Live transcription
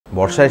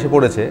বর্ষা এসে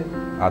পড়েছে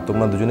আর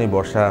তোমরা দুজনেই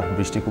বর্ষা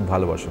বৃষ্টি খুব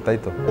ভালোবাসো, তাই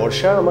তো?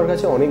 বর্ষা আমার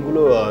কাছে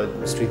অনেকগুলো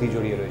স্মৃতি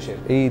জড়িয়ে রয়েছে।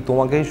 এই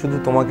তোমাকেই শুধু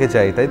তোমাকে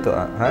চাই, তাই তো?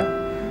 হ্যাঁ,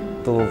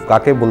 তো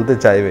কাকে বলতে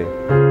চাইবে?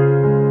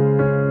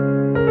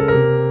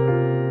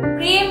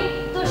 প্রেম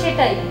তো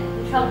সেটাই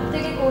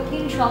সবথেকে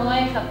কঠিন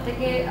সময়,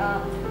 সবথেকে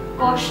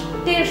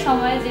কষ্টের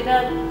সময়, যেটা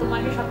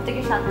তোমাকে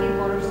সবথেকে শান্তির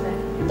পরশ দেয়।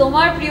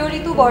 তোমার প্রিয়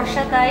ঋতু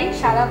বর্ষা, তাই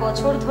সারা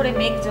বছর ধরে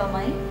মেঘ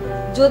জমাই,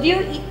 যদিও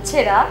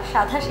ইচ্ছেরা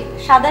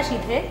সাদা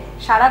সিধে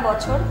সারা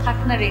বছর থাক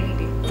না রেনি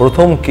ডে।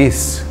 প্রথম কিস।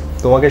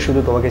 তোমাকে শুধু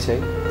তোমাকে চাই,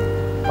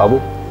 পাবো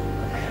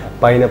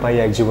পাই না পাই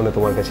এক জীবনে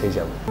তোমার কাছেই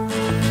যাবো।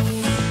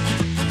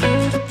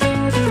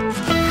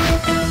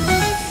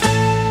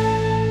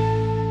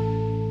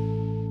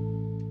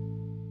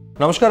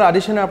 নমস্কার,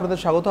 আডিশনে আপনাদের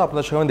স্বাগত।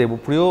 আপনাদের সঙ্গে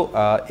দেবপ্রিয়।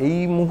 এই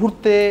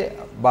মুহূর্তে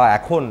বা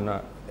এখন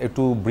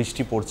একটু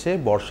বৃষ্টি পড়ছে,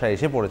 বর্ষা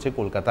এসে পড়েছে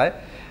কলকাতায়,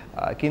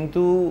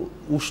 কিন্তু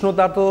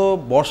উষ্ণতা তো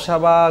বর্ষা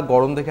বা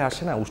গরম থেকে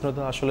আসে না।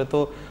 উষ্ণতা আসলে তো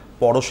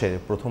পরশের,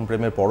 প্রথম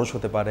প্রেমের পরশ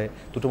হতে পারে,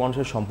 দুটো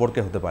মানুষের সম্পর্কে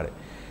হতে পারে।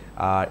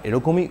 আর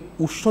এরকমই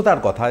উষ্ণতার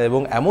কথা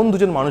এবং এমন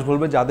দুজন মানুষ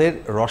বলবে যাদের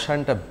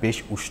রসায়নটা বেশ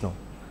উষ্ণ।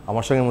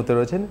 আমার সঙ্গে মধ্যে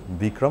রয়েছেন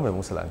বিক্রম এবং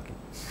সোলাঙ্কি।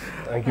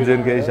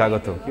 দুজনকে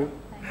স্বাগত।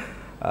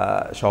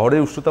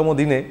 শহরের উষ্ণতম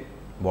দিনে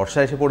বর্ষা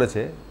এসে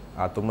পড়েছে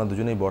আর তোমরা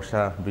দুজনেই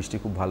বর্ষা বৃষ্টি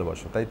খুব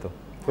ভালোবাসো, তাই তো?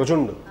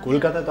 প্রচন্ড।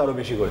 কলকাতায় তো আরো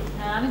বেশি করে।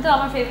 আমি তো,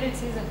 আমার ফেভারিট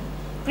সিজন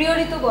প্রিয়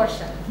ঋতু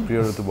বর্ষা।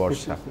 প্রিয় ঋতু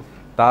বর্ষা,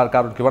 তার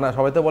কারণ কি? মানে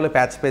সবাই তো বলে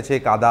প্যাচ পেছে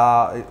কাদা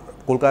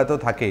কলকাতাতেও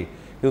থাকেই,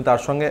 কিন্তু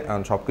তার সঙ্গে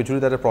সব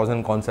কিছুরই তার প্রজ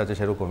এন্ড কনস আছে,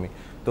 সেরকমই।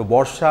 তো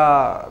বর্ষা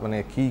মানে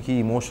কি কি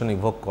ইমোশন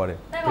ইভোক করে?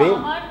 প্রেম।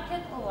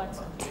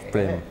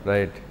 প্রেম,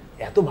 রাইট।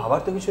 এত ভাবার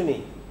তো কিছু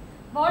নেই।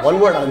 One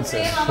word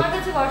answer. আমার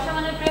কাছে বর্ষা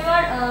মানে প্রেম।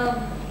 আর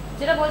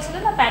যেটা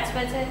বলছিলেন না প্যাচ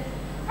প্যাচে,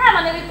 হ্যাঁ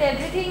মানে উইথ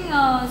এভরিথিং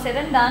সেড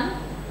এন্ড ডান,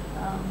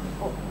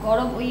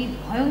 গরম, ওই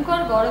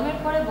ভয়ঙ্কর গরমের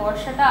পরে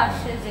বর্ষাটা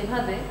আসে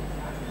যেভাবে,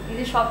 এই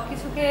যে সব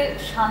কিছুকে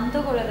শান্ত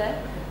করে দেয়,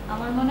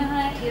 আমার মনে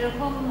হয়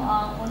এরকম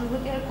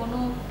অনুভূতি আর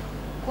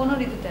কোনো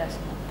ঋতুতে আসে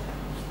না।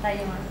 তাই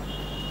আমার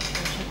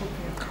বর্ষা খুব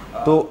প্রিয়।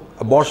 তো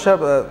বর্ষা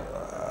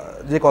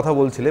যে কথা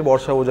বলছিলে,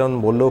 বর্ষা ও যেমন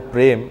বললো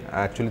প্রেম,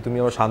 অ্যাকচুয়ালি তুমি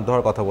আবার শান্ত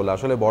হওয়ার কথা বললে।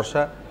 আসলে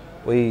বর্ষা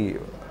ওই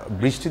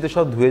বৃষ্টিতে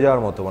সব ধুয়ে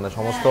যাওয়ার মতো, মানে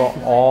সমস্ত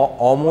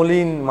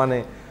অমলিন, মানে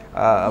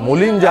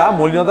মলিন যা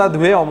মলিনতা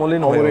ধুয়ে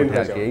অমলিন হয়ে ওঠে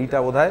আর কি।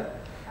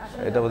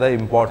 এটা বোধহয়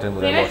ইম্পর্টেন্ট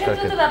বোধহয় বর্ষার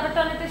ক্ষেত্রে। ব্যাপারটা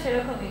অনেকটা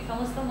সেরকমই,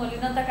 সমস্ত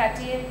মলিনতা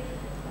কাটিয়ে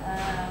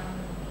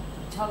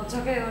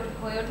ঝকঝকে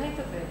হয়ে ওঠেই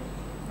তো প্রেম।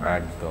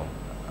 একদম।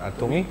 আর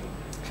তুমি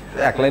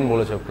এক লাইন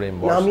বলেছো প্রেম।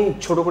 আমি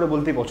ছোট করে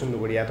বলতেই পছন্দ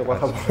করি, এত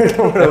কথা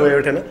হয়ে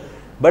ওঠে না।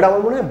 বাট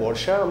আমার মনে হয়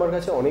বর্ষা আমার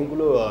কাছে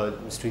অনেকগুলো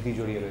স্মৃতি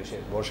জড়িয়ে রয়েছে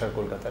বর্ষার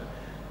কলকাতার।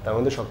 তার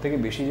মধ্যে সব থেকে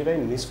বেশি যেটা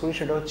মিস করি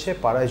সেটা হচ্ছে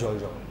পাড়ায় জল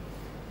জমা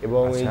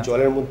এবং এই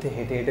জলের মধ্যে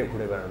হেঁটে হেঁটে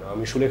ঘুরে বেড়ানো।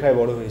 আমি সুলেখায়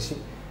বড় হয়েছি,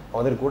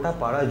 আমাদের গোটা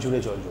পাড়া জুড়ে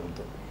জল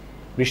জমতো।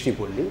 বৃষ্টি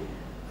পড়লেই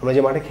আমরা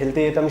যে মাঠে খেলতে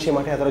যেতাম, সেই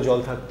মাঠে এতটা জল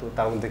থাকতো,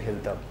 তার মধ্যে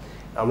খেলতাম।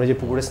 আমরা যে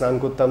পুকুরে স্নান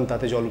করতাম,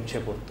 তাতে জল উপচে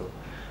পড়তো।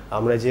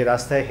 আমরা যে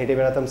রাস্তায় হেঁটে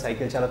বেড়াতাম,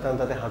 সাইকেল চালাতাম,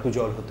 তাতে হাঁটু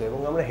জল হতো এবং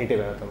আমরা হেঁটে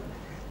বেড়াতাম।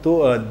 তো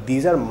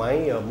these are my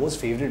most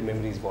favourite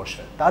memories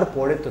বর্ষার।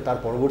 তারপরে তো তার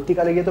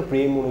পরবর্তীকালে গিয়ে তো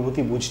প্রেম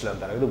অনুভূতি বুঝলাম,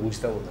 তার আগে তো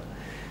বুঝতামও না।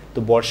 তো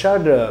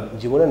বর্ষার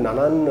জীবনের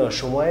নানান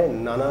সময়ে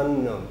নানান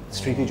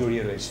স্মৃতি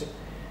জড়িয়ে রয়েছে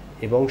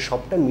এবং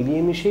সবটা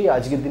মিলিয়ে মিশিয়েই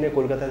আজকের দিনে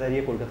কলকাতায়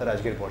দাঁড়িয়ে কলকাতার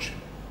আজকের বর্ষা।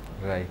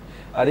 রাইট।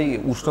 আর এই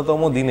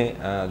উষ্ণতম দিনে,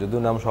 যদিও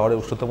নাম শহরে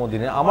উষ্ণতম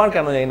দিনে, আমার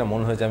কেন জানি না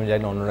মনে হয়েছে, আমি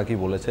জানি না অন্যরা কি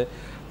বলেছে,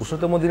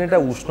 উষ্ণতম দিনেটা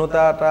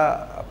উষ্ণতাটা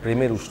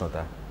প্রেমের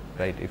উষ্ণতা,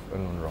 রাইট?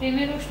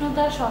 প্রেমের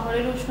উষ্ণতা,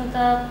 শহরের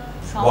উষ্ণতা,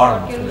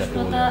 সম্পর্কের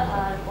উষ্ণতা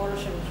আর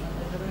পরশের উষ্ণতা,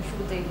 যেটা আমি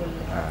শুরুতেই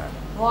বললাম।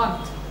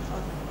 Warmth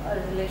of a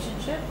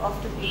relationship of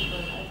the people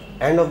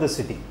and of the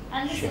city,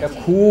 সেটা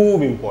খুব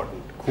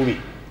ইম্পর্টেন্ট, খুবই।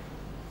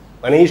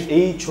 মানে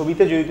এই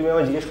ছবিতে যদি তুমি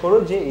আমায় জিজ্ঞেস করো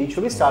যে এই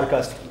ছবি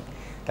স্টারকাস্ট কি,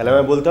 তাহলে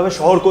আমায় বলতে হবে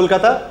শহর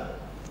কলকাতা,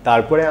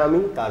 তারপরে আমি,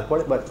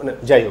 তারপরে মানে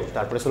যাই হোক,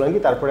 তারপরে সোলাঙ্কি,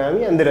 তারপরে আমি,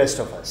 and the rest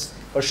of us.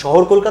 আর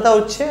শহর কলকাতা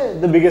হচ্ছে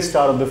the biggest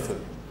star of the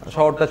film.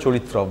 শহরটা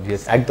চরিত্র,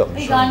 অবভিয়াস। একদম।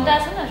 এই গানটা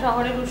আছে না,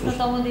 শহরের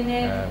উষ্ণতম দিনে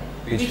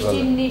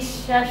বৃষ্টির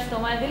নিঃশ্বাস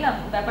তোমায় দিলাম,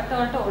 ব্যাপারটা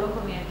অনেকটা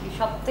ওরকমই আর কি।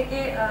 সব থেকে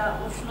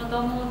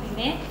উষ্ণতম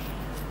দিনে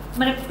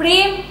মানে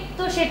প্রেম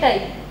তো সেটাই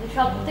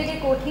সব থেকে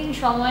কঠিন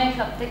সময়,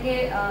 সব থেকে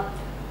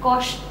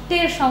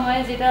কষ্টের সময়,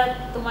 যেটা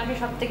তোমাকে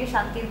সব থেকে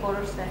শান্তির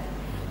পরশ দেয়।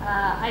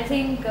 আই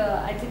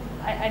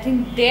থিঙ্ক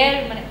দেয়ার,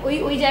 মানে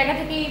ওই জায়গা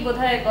থেকেই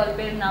বোধহয়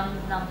গল্পের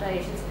নামটা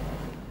এসেছে।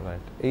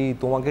 রাইট। এই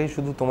তোমাকেই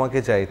শুধু তোমাকে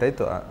চাই, তাই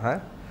তো? হ্যাঁ,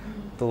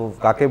 তো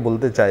কাকে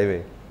বলতে চাইবে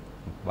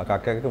বা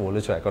কাকে কাকে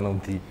বলেছো এখন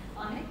অবধি?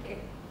 অনেকে,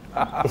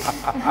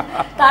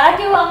 তারা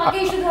কেউ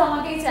আমাকেই শুধু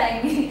আমাকেই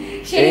চাইনি,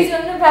 সেই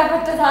জন্য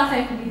ব্যাপারটা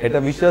দাঁড়ায়নি। এটা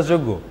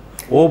বিশ্বাসযোগ্য?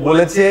 ও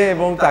বলেছে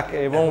এবং তাকে,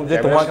 এবং যে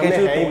তোমাকে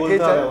শুধু তোমাকে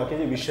চাই, আমাকে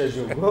যে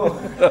বিশ্বাসযোগ্য।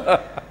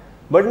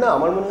 বাট না,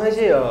 আমার মনে হয়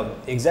যে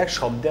এক্স্যাক্ট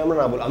শব্দে আমরা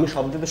না বল, আমি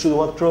শব্দে তো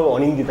শুধুমাত্র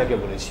অনিন্দিতাকে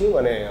বলেছি,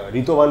 মানে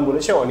ঋতুবান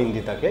বলেছে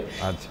অনিন্দিতাকে।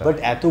 বাট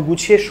এত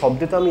গুছিয়ে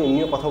শব্দে তো আমি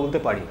এমনিও কথা বলতে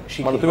পারি না।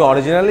 মানে তুমি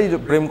অরিজিনালি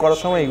প্রেম করার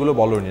সময় এগুলো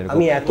বলোনি?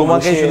 আমি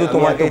তোমাকে শুধু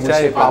তোমাকে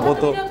চাই, পাবো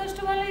তো যথেষ্ট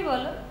ভালোই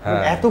বলো,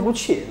 এত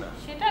গুছিয়ে না,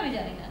 সেটা আমি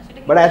জানি না। সেটা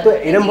বাট এত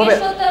এরকম ভাবে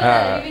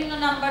বিভিন্ন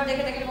নাম্বার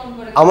দেখে দেখে ফোন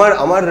করে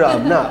আমার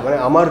না মানে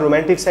আমার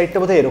রোমান্টিক সাইডটা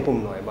বোধহয় এরকম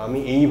নয়, বা আমি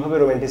এইভাবে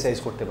রোমান্টিসাইজ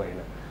করতে পারি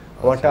না,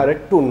 আমারটা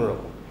আরেকটু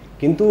অন্যরকম।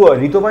 কিন্তু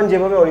ঋতুবান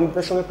যেভাবে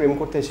অনিন্দিতার সঙ্গে প্রেম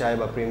করতে চায়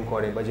বা প্রেম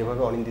করে বা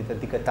যেভাবে অনিন্দিতার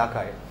দিকে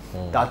তাকায়,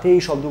 তাতে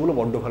এই শব্দগুলো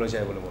বড্ড ভালো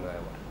যায় বলে মনে হয়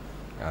আমার।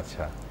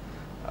 আচ্ছা,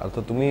 তো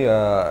তুমি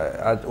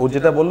ও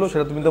যেটা বললো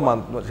সেটা তুমি তো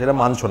সেটা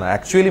মানছো না,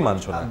 অ্যাকচুয়ালি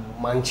মানছো না?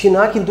 মানছি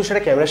না, কিন্তু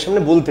সেটা ক্যামেরার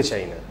সামনে বলতে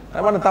চাই না,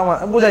 মানে তা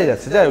বোঝাই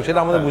যাচ্ছে। যাই হোক, সেটা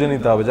আমাদের বুঝে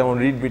নিতে হবে, যেমন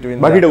রিড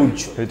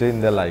বিটুইন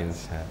দ্য লাইনস।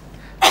 হ্যাঁ,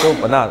 তো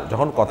না,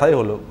 যখন কথাই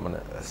হলো, মানে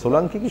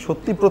সোলাঙ্কি কি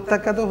সত্যি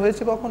প্রত্যাখ্যাত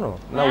হয়েছে কখনো,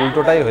 না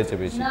উল্টোটাই হয়েছে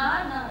বেশি? না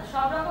না,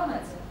 সব রকম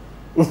হয়েছে,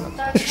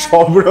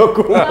 সব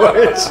রকম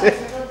হয়েছে,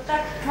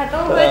 প্রত্যাখ্যাত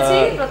হয়েছি,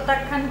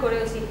 প্রত্যাখ্যান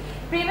করেছি।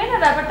 প্রেমে না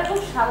ব্যাপারটা খুব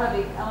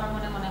স্বাভাবিক আমার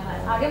মনে হয়।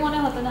 আগে মনে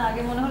হতো না,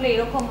 আগে মনে হলো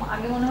এরকম,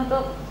 আগে মনে হতো,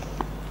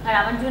 আর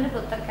আমার জীবনে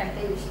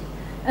প্রত্যাখ্যানটাই বেশি।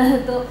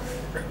 তো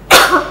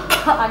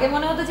আগে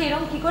মনে হতো যে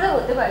এরকম কি করে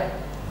হতে পারে।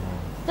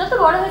 যত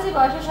বড় হয়েছি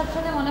বয়সের সাথে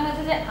সাথে মনে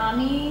হয়েছে যে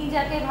আমি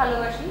যাকে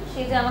ভালোবাসি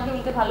সে যে আমাকে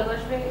উল্টে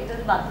ভালোবাসবে এটা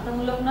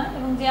বাধ্যতামূলক নয়,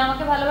 এবং যে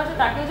আমাকে ভালোবাসে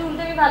তাকেও যে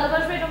উল্টে আমি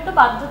ভালোবাসবো এটা তো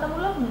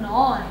বাধ্যতামূলক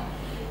নয়।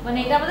 মানে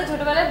এটা আমাদের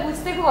ছোটবেলায়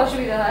বুঝতে খুব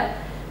অসুবিধা হয়,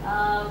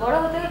 বড়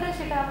হতে হতে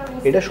সেটা আমরা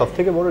বুঝতে। এটা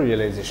সবথেকে বড়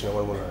রিয়েলাইজেশন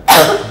আমার মনে হয়,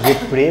 যে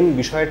প্রেম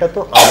বিষয়টা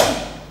তো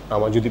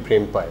আমার যদি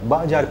প্রেম পায় বা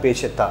যার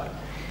পেয়েছে তার,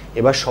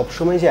 এবার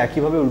সবসময় যে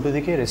একইভাবে উল্টো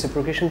দিকে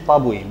রেসিপ্রোকেশন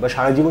পাবোই বা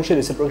সারা জীবন সে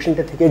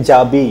রেসিপ্রোকেশনটা থেকে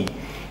যাবেই,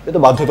 এটা তো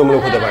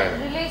বাধ্যতামূলক হতে পারে না।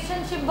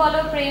 রিলেশনশিপ বলো,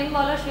 প্রেম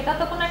বলো, সেটা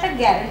তো কোনো একটা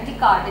গ্যারান্টি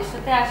কার্ডের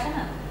সাথে আসে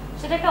না,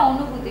 সেটা একটা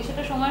অনুভূতি,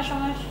 সেটা সময়ের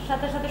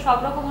সাথে সাথে সব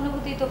রকম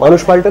অনুভূতি তো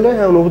মানুষ পাল্টালে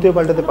হ্যাঁ অনুভূতিও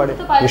পাল্টাতে পারে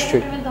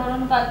নিশ্চয়ই। প্রেমের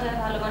ধরন পাল্টায়,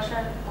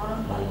 ভালোবাসার ধরন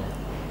পাল্টায়।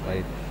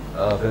 রাইট।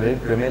 ফেভারিট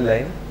প্রেমের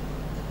লাইন?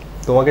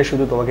 তোমাকে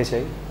শুধু তোমাকে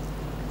চাই,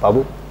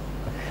 পাবো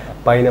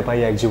পাই না পাই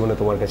এক জীবনে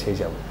তোমার কাছেই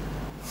যাবো।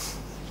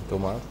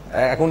 তোমার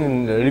এখন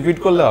রিপিট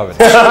করলে হবে,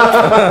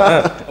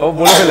 ও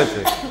বলে ফেলেছে।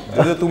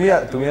 যদি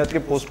তুমি আজকে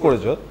পোস্ট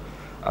করেছো,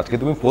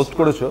 তুমি পোস্ট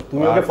করেছো,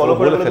 তুমি ওকে ফলো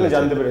করে তুমি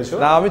জানতে পেরেছো।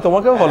 না, আমি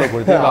তোমাকেও ফলো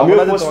করি, আমিও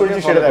পোস্ট করেছি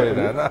সেটা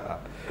দেখো না।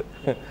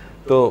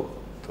 তো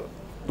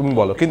তুমি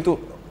বলো, কিন্তু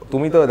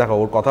তুমি তো দেখো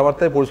ওর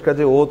কথাবার্তায় পরিষ্কার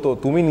যে ও তো,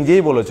 তুমি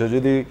নিজেই বলেছো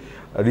যদি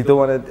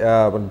ঋতুমানে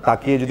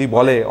তাকিয়ে যদি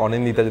বলে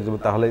অনিন্দিতা যদি,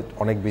 তাহলে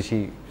অনেক বেশি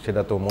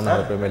সেটা তো মনে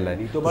হয় প্রেমের লাইন।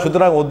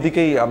 সুতরাং ওর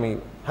দিকেই আমি,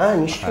 হ্যাঁ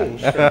নিশ্চয়ই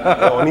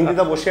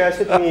অনিন্দিতা বসে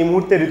আছে, তুমি এই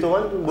মুহূর্তে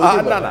ঋতুমান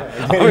না না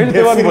আমি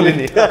ঋতুমান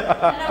বলিনি,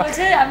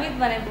 আমি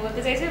মানে বলতে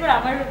চাইছি, এবার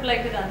আমার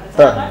রিপ্লাইটা জানতে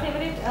চাই। আমার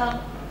ফেভারিট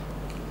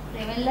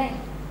প্রেমের লাইন,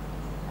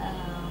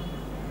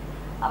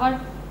 আমার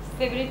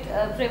ফেভারিট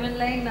প্রেমের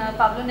লাইন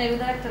পাবলো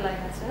নেরুদার একটা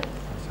লাইন আছে,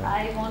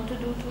 I want to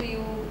do to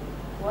you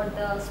what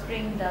the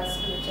spring does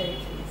to the cherry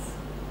trees.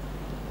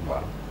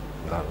 বাহ,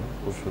 দারুণ,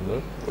 খুব সুন্দর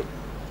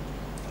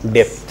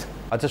ডেপথ।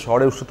 আচ্ছা,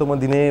 শহরে উষ্ণতম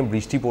দিনে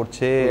বৃষ্টি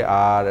পড়ছে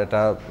আর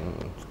এটা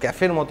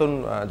ক্যাফের মতন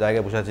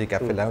জায়গায় বসে আছি,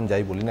 ক্যাফে লায়ন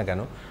যাই বলি না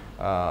কেন,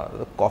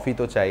 কফি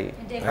তো চাই।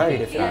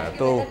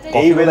 তো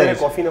এই ওয়েদারে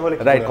কফি না হলে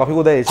রাইট, কফি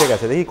কোথায় এসে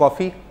গেছে দেখি,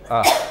 কফি।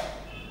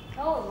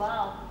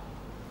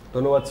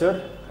 ধন্যবাদ sir,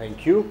 thank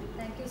you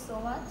so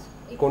much.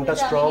 কোনটা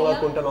স্ট্রং আর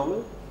কোনটা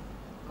নরমাল?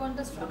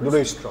 কোনটা স্ট্রং?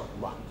 দুটোই স্ট্রং।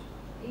 বাহ,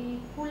 এই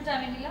ফুলটা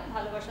আমি নিলাম,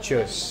 ভালোবাসা।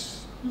 চিয়ার্স।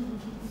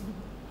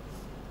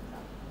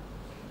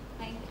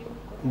 Thank you.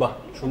 বাহ,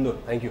 সুন্দর,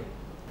 thank you.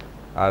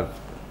 R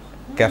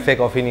cafe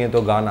coffee নিয়ে তো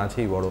গান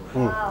আছেই বড়,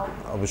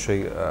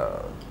 অবশ্যই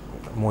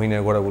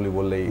মহিনের ঘোড়া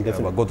বললেই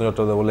বা গৌতম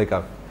চট্টোপাধ্যায় বললেই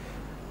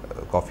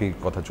কফির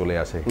কথা চলে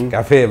আসে,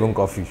 ক্যাফে এবং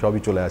কফি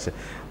সবই চলে আসে।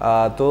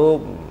 তো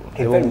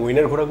এবং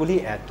মহিনের ঘোড়াগুলি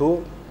এত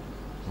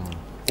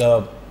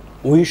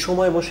ওই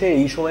সময় বসে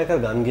এই সময়কার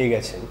গান গেয়ে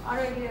গেছেন,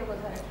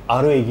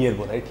 আরো এগিয়ে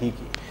বোধহয়।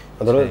 ঠিকই,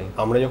 ধরো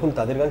আমরা যখন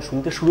তাদের গান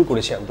শুনতে শুরু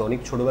করেছি, আমি তো অনেক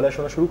ছোটবেলায়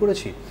শোনা শুরু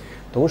করেছি,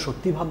 তখন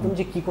সত্যি ভাবতাম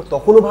যে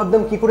তখনও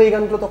ভাবতাম কি করে এই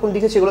গানগুলো তখন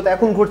লিখেছে, এগুলো তো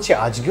এখন ঘটছে,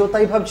 আজকেও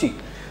তাই ভাবছি।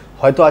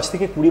 হয়তো আজ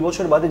থেকে 20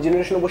 বছর বাদের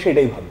জেনারেশনে বসে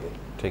এটাই ভাববে।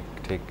 ঠিক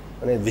ঠিক,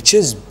 মানে উইচ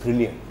ইজ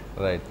ব্রিলিয়েন্ট।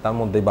 রাইট, তার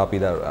মধ্যে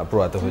বাপিদা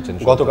প্রয়াত হয়েছেন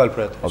গতকাল,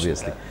 প্রয়াত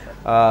অবভিয়াসলি।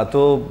 তো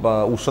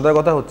উষ্ণতার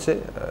কথা হচ্ছে,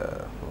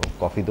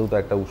 কফিতেও তো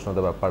একটা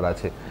উষ্ণতা ব্যাপার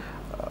আছে।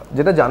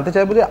 যেটা জানতে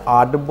চাইবো যে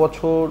 8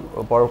 বছর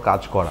পর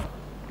কাজ করা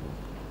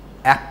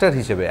অ্যাক্টর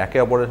হিসেবে একে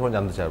অপরের সময়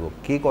জানতে চাইবো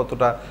কে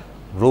কতটা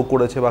গ্রো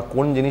করেছে, বা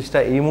কোন জিনিসটা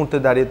এই মুহূর্তে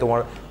দাঁড়িয়ে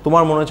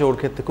তোমার মনে হচ্ছে ওর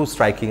ক্ষেত্রে খুব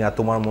স্ট্রাইকিং, আর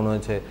তোমার মনে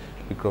হয়েছে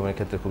বিক্রমের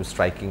ক্ষেত্রে খুব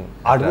স্ট্রাইকিং।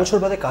 8 বছর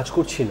বাদে কাজ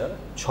করছি না,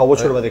 6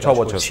 বছর বাদে কাজ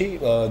করছি।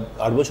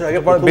 8 বছর আগে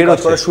কাজ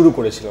করা শুরু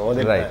করেছিলাম।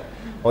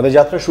 আমাদের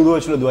যাত্রা শুরু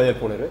হয়েছিল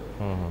 2015-এ,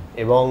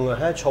 এবং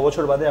হ্যাঁ 6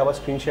 বছর বাদে আবার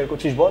স্ক্রিন শেয়ার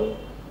করছিস। বল,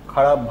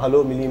 খারাপ ভালো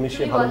মিলিয়ে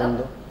মিশিয়ে, ভালো মন্দ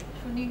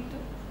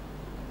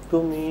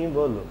তুমি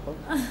বলো।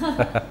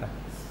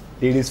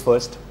 Ladies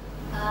first.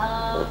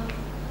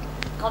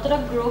 কতটা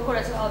গ্রো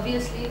করেছে?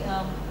 অবভিয়াসলি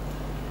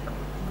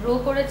গ্রো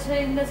করেছে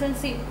in the sense,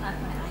 I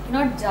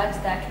cannot জাজ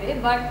দ্যাট ওয়ে,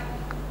 বাট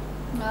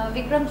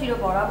বিক্রম চির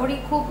বরাবরই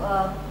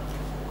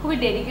খুবই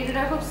ডেডিকেটেড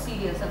আর খুব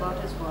সিরিয়াস অ্যাবাউট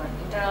হিজ ওয়ার্ক।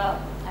 এটা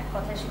এক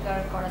কথায় স্বীকার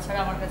করা ছাড়া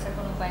আমার কাছে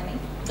কোনো উপায় নেই,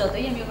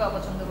 যতই আমি ওকে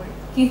অপছন্দ করি,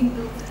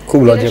 কিন্তু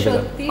খুব লজ্জা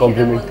পেলাম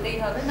কমপ্লিমেন্ট বলতেই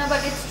হবে না,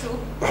 বাট ইটস ট্রু।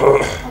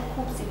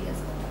 খুব সিরিয়াস,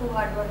 খুব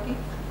হার্ড ওয়ার্কিং,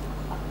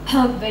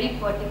 ভেরি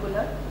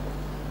পার্টিকুলার।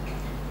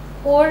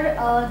 ওর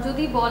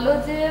যদি বলো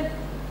যে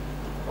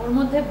ওর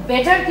মধ্যে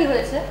বেটার কি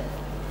হয়েছে,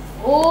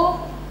 ও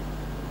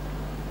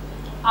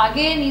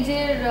আগে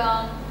নিজের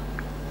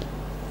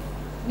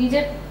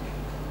নিজের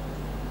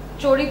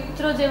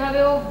চরিত্র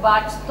যেভাবে ও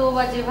বাঁচতো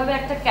বা যেভাবে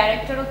একটা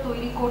ক্যারেক্টারও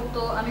তৈরি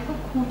করতো, আমি খুব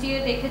খুঁটিয়ে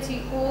দেখেছি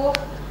ও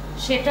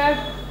সেটার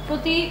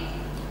প্রতি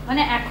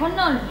মানে এখন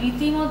না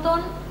রীতিমতন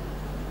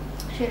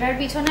সেটার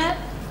পিছনে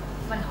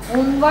মানে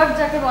হোমওয়ার্ক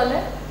যাকে বলে,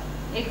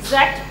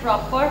 এক্স্যাক্ট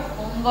প্রপার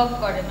হোমওয়ার্ক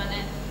করে, মানে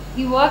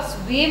he works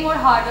way more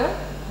harder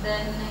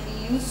then he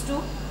use to.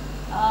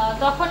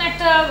 তখন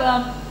একটা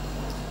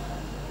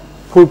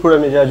ফুরফুরে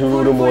মেজাজ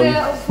উড়ুড়ু মন,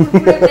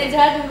 ফুরফুরে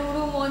মেজাজ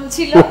উড়ুড়ু মন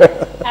ছিল।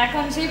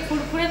 এখন সেই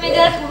ফুরফুরে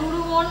মেজাজ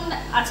উড়ুড়ু মন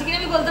আছে কিনা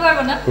আমি বলতে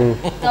পারবো না,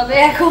 তবে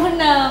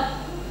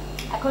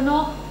এখনো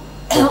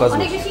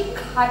অনেক বেশি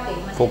খাটে,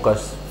 মানে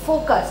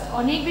ফোকাসড,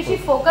 অনেক বেশি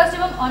ফোকাসড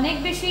এবং অনেক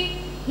বেশি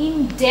ইন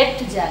ডেপথ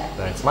যায়,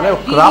 মানে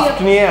ক্রাফট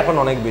নিয়ে এখন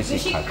অনেক বেশি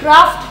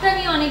ক্রাফটটা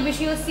নিয়ে অনেক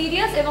বেশি ও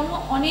সিরিয়াস এবং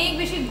অনেক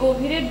বেশি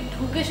গভীরে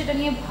ঢুকে সেটা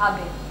নিয়ে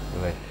ভাবে।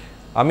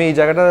 আমি এই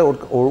জায়গাটা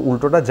ওর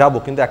উল্টোটা যাব,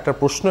 কিন্তু একটা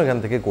প্রশ্ন এখান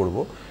থেকে করব,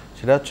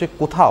 সেটা হচ্ছে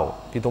কোথাও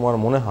কি তোমার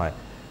মনে হয়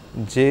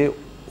যে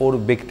ওর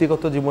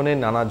ব্যক্তিগত জীবনে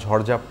নানা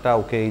ঝড়ঝাপটা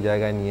ওকে এই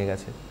জায়গায় নিয়ে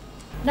গেছে?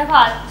 দেখো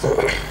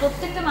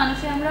প্রত্যেকটা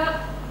মানুষে আমরা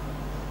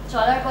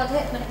চলার পথে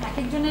মানে এক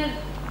একজনের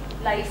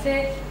লাইফে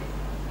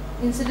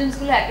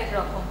ইনসিডেন্টসগুলো এক এক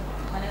রকম,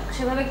 মানে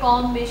সেভাবে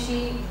কম বেশি,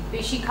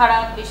 বেশি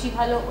খারাপ বেশি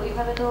ভালো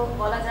ওইভাবে তো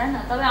বলা যায়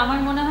না। তবে আমার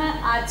মনে হয়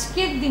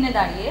আজকের দিনে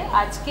দাঁড়িয়ে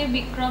আজকে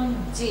বিক্রম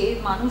যে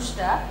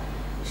মানুষটা,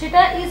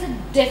 সেটা is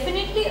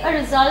definitely a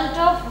result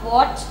of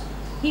what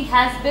he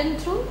has been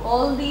through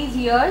all these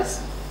years.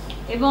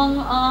 এবং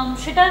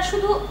সেটা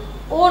শুধু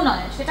ও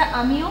নয়, সেটা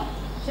আমিও,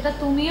 সেটা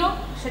তুমিও,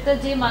 সেটা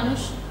যে মানুষ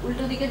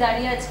উল্টো দিকে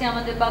দাঁড়িয়ে আজকে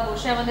আমাদের বা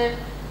বসে আমাদের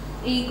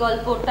এই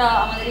গল্পটা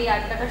আমাদের এই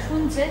আড্ডাটা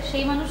শুনছে,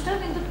 সেই মানুষটাও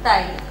কিন্তু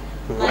তাই।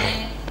 মানে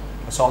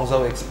songs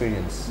of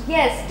experience.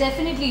 Yes,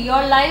 definitely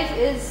your life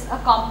is a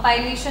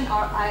compilation,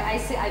 or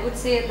I would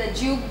say the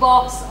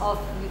jukebox of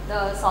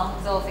the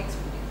songs of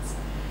experience.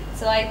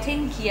 So I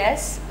think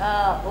yes,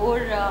 or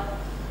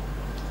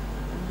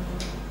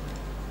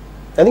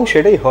I think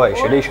সেটাই হয়,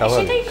 সেটাই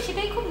স্বাভাবিক,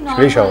 সেটাই খুব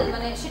নরমাল,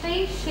 মানে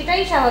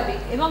সেটাই স্বাভাবিক।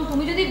 এবং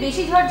তুমি যদি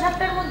বেশি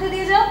ঝড়ঝাপটার মধ্যে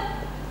দিয়ে যাও,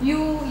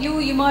 you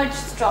emerge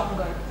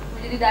stronger.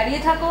 তুমি যদি দাঁড়িয়ে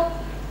থাকো,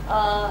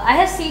 I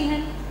have seen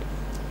him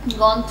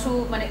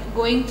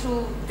going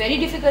through very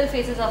difficult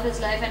phases of his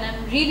life, and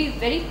I'm really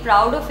very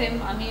proud of him.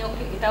 আমি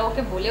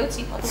ওকে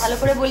বলেওছি, অত ভালো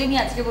করে বলিনি,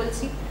 আজকে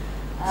বলছি।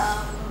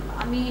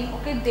 আমি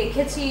ওকে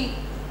দেখেছি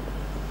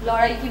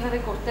লড়াই কিভাবে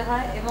করতে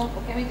হয়, এবং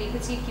ওকে আমি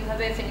দেখেছি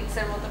কিভাবে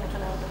ফিনিক্সের মতো উঠে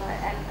দাঁড়াতে হয়,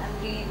 and I'm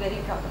really very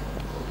proud of him.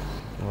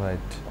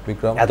 Right,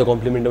 Vikram, এত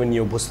কমপ্লিমেন্ট আমি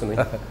নিয়ে অভ্যস্ত নই,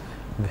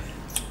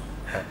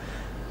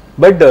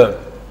 বাট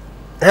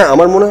হ্যাঁ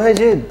আমার মনে হয়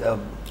যে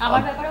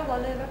আমার ব্যাপারেও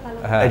বলো এবার ভালো।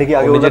 হ্যাঁ, এটা কি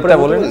আগে যেটা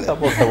বলেন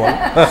তারপরটা বল।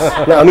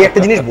 না, আমি একটা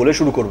জিনিস বলে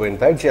শুরু করবো,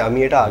 ইনফ্যাক্ট যে আমি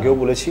এটা আগেও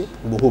বলেছি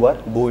বহুবার,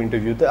 বহু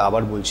ইন্টারভিউতে,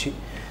 আবার বলছি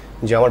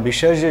যে আমার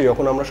বিশ্বাস যে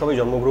যখন আমরা সবাই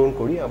জন্মগ্রহণ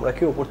করি, আমরা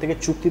কি ওপর থেকে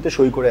চুক্তিতে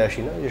সই করে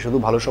আসি না যে শুধু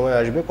ভালো সময়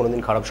আসবে,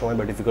 কোনোদিন খারাপ সময়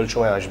বা ডিফিকাল্ট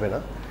সময় আসবে না।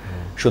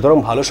 সুতরাং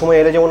ভালো সময়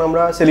এলে যেমন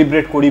আমরা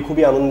সেলিব্রেট করি,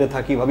 খুবই আনন্দে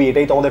থাকি, ভাবি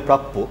এটাই তো আমাদের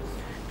প্রাপ্য,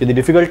 যদি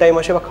ডিফিকাল্ট টাইম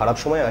আসে বা খারাপ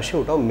সময় আসে,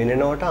 ওটাও মেনে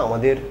নেওয়াটা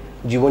আমাদের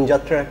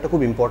জীবনযাত্রার একটা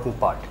খুব ইম্পর্টেন্ট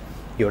পার্ট।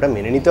 ওটা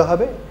মেনে নিতে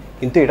হবে,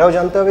 কিন্তু এটাও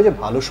জানতে হবে যে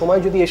ভালো সময়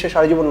যদি এসে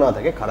সারা জীবন না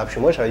থাকে, খারাপ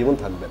সময় সারা জীবন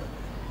থাকবে না।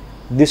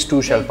 This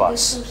too shall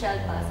pass.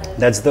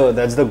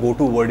 That's the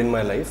go-to word in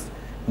my life,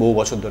 বহু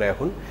বছর ধরে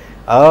এখন।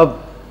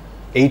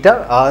 এইটা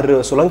আর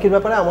সোলাঙ্কির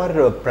ব্যাপারে আমার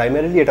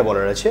প্রাইমারিলি এটা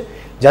বলার আছে,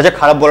 যা যা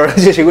খারাপ বলার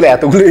আছে সেগুলো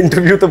এতগুলো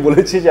ইন্টারভিউতে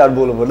বলেছি যে আর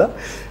বলবো না,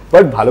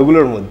 বাট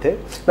ভালোগুলোর মধ্যে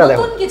না,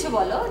 দেখো কিছু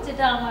বলো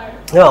যেটা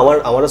আমার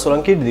আমার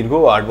সোলাঙ্কির দীর্ঘ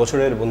 8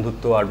 বছরের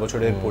বন্ধুত্ব, 8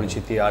 বছরের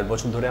পরিচিতি, 8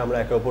 বছর ধরে আমরা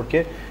একে অপরকে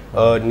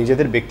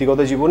নিজেদের ব্যক্তিগত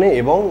জীবনে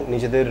এবং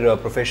নিজেদের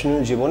প্রফেশনাল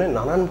জীবনে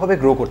নানানভাবে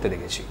গ্রো করতে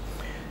দেখেছি।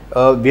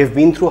 We have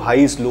been through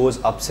highs, lows,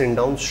 ups and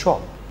downs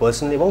সব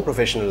পার্সোনাল এবং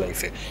প্রফেশনাল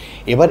লাইফে।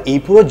 এবার এই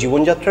পুরো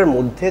জীবনযাত্রার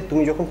মধ্যে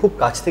তুমি যখন খুব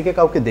কাছ থেকে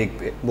কাউকে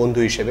দেখবে বন্ধু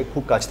হিসেবে,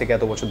 খুব কাছ থেকে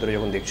এত বছর ধরে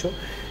যখন দেখছো,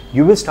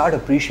 ইউ উইল স্টার্ট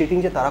অ্যাপ্রিশিয়েটিং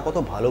যে তারা কত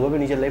ভালোভাবে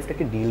নিজের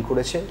লাইফটাকে ডিল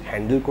করেছে,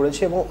 হ্যান্ডেল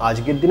করেছে, এবং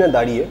আজকের দিনে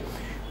দাঁড়িয়ে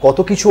কত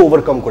কিছু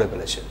ওভারকাম করে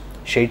ফেলেছে।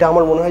 সেইটা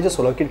আমার মনে হয় যে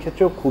সোলাঙ্কির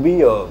ক্ষেত্রেও খুবই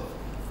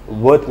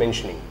worth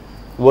mentioning,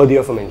 worthy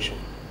of a mention.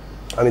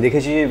 আমি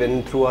দেখেছি when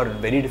through are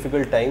very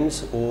difficult Times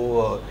ও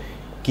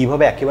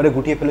কীভাবে একেবারে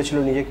গুটিয়ে ফেলেছিল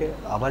নিজেকে,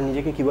 আবার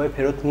নিজেকে কীভাবে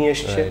ফেরত নিয়ে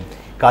এসেছে।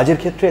 কাজের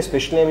ক্ষেত্রে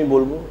স্পেশালি আমি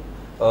বলবো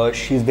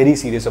she is very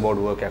serious about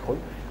work. এখন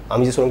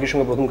আমি যে সোলাঙ্কির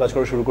সঙ্গে প্রথম কাজ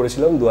করা শুরু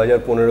করেছিলাম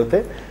 2015-তে,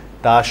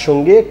 তার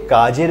সঙ্গে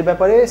কাজের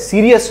ব্যাপারে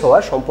সিরিয়াস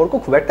হওয়ার সম্পর্ক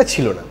খুব একটা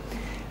ছিল না,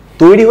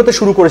 তৈরি হতে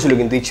শুরু করেছিল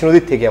কিন্তু ইচ্ছে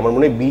নদীর থেকে। আমার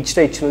মনে হয়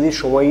বীজটা ইচ্ছে নদীর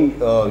সময়,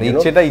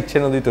 ইচ্ছে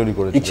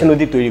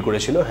নদী তৈরি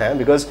করেছিল, হ্যাঁ,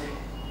 because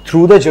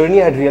through the journey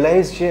I had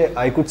realized যে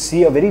I could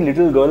see a very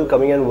little girl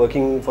coming and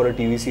working for a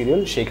TV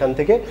serial, সেখান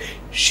থেকে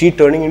she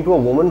turning into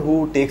a woman who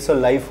takes her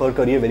life, her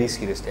career very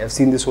seriously. I have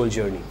seen this whole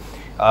journey.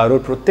 আর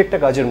ওর প্রত্যেকটা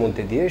কাজের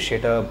মধ্যে দিয়ে,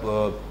 সেটা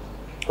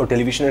ওর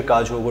টেলিভিশনের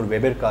কাজ হোক, ওর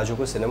ওয়েবের কাজ হোক,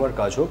 ওর সিনেমার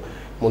কাজ হোক,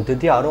 মধ্যে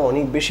দিয়ে আরও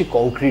অনেক বেশি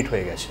কংক্রিট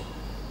হয়ে গেছে।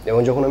 এবং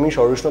যখন আমি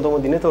সর্বষ্ণতম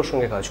দিনে তোর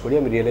সঙ্গে কাজ করি,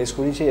 আমি রিয়েলাইজ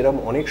করি যে এরকম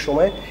অনেক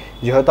সময়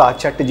যে হয়তো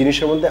 8-4টে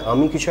জিনিসের মধ্যে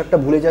আমি কিছু একটা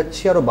ভুলে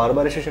যাচ্ছি, আরও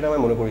বারবার এসে সেটা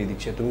আমায় মনে করিয়ে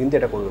দিচ্ছে, তুমি কিন্তু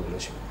এটা করবে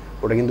বলেছো,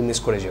 ওটা কিন্তু মিস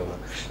করে যেও না।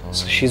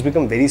 She is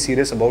become very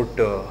serious about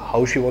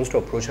how she wants to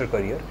approach her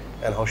career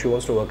and how she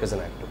wants to work as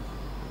an actor.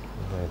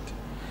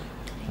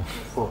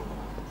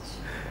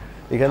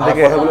 এখান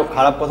থেকে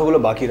খারাপ কথাগুলো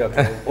বাকি রাখো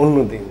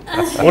অন্যদিন,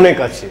 অনেক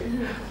আছে।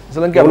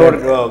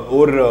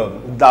 ওর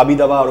দাবি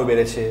দাবা আরো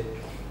বেড়েছে,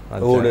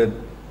 ওর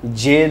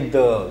জেদ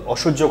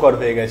অসহ্যকর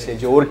হয়ে গেছে,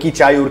 যে ওর কি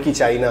চাই ওর কি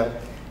চাই না।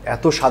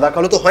 এত সাদা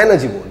কালো তো হয় না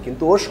জীবন,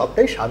 কিন্তু ওর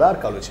সবটাই সাদা আর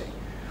কালো চাই।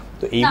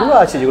 তো এইগুলো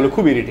আছে যেগুলো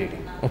খুব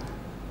ইরিটেটিং।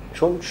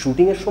 শোন,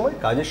 শুটিং এর সময়,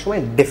 কাজের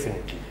সময়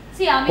ডেফিনেটলি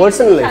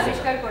পার্সোনাল লাইফে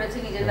আবিষ্কার করেছি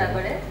নিজের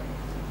ব্যাপারে,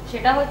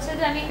 সেটা হচ্ছে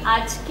যে আমি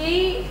আজকেই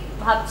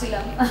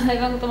ভাবছিলাম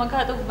এবং তোমাকে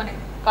হয়তো মানে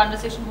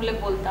কনভারসেশন হলে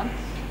বলতাম,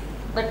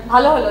 বাট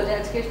ভালো হলো যে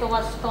আজকে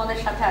তোমাদের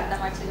সাথে আড্ডা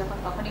মারছি যখন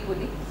তখনই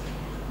বলি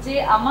যে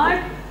আমার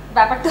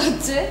ব্যাপারটা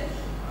হচ্ছে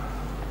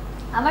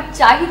আমার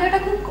চাহিদাটা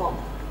খুব কম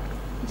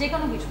যে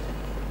কোনো কিছুতে,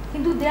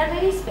 কিন্তু দে আর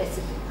ভেরি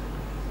স্পেসিফিক।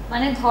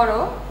 মানে ধরো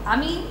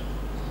আমি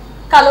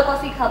কালো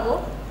কফি খাবো,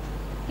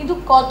 কিন্তু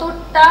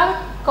কতটা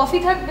কফি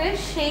থাকবে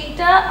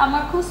সেইটা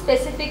আমার খুব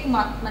স্পেসিফিক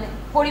মানে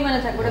পরিমাণে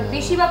থাকবে, ওটা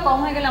বেশি বা কম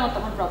হয়ে গেলে আমার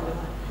তখন প্রবলেম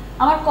হয়।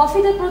 আমার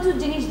কফিতে প্রচুর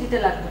জিনিস দিতে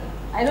লাগবে না।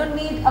 I don't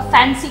need a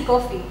fancy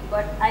coffee,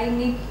 but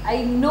I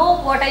know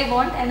what I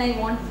want and I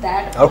want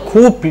that. আর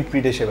খুব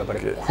পিটপিটে সে ব্যাপারে,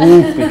 খুব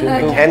পিটপিটে,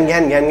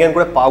 ঘ্যান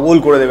করে পাগল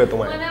করে দেবে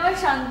তোমায়। মানে আমার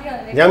শান্তি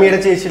হয় না, যে আমি এটা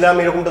চেয়েছিলাম,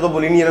 এরকমটা তো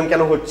বলিনি, এরকম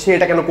কেন হচ্ছে,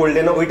 এটা কেন করলে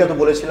না, ওইটা তো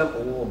বলেছিলাম।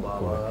 ও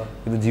বাবা,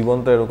 কিন্তু জীবন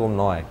তো এরকম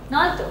নয়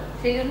না, তো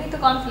সেই জন্যই তো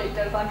কনফ্লিক্ট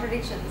আর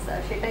কন্ট্রাডিকশনস,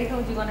 আর সেটাই তো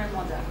জীবনের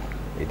মজা।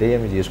 এটাই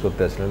আমি জিজ্ঞেস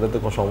করতে আসছিলাম, এটা তো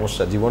কোনো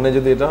সমস্যা জীবনে,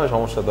 যদি এটা হয়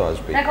সমস্যা তো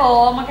আসবে। দেখো,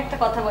 আমাকে একটা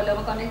কথা বলে,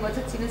 আমাকে অনেক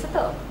বছর চিনেছে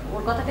তো,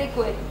 ওর কথাটাই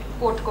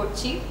কোট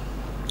করছি।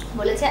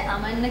 বলেছে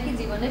আমার নাকি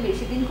জীবনে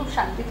বেশি দিন খুব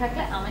শান্তি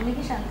থাকলে আমার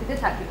নাকি শান্তিতে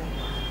থাকি না।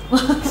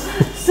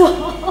 সো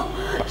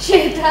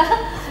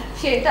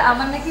সেটা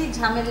আমার নাকি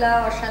ঝামেলা,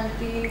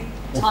 অশান্তি,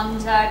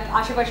 ঝঞ্ঝাট,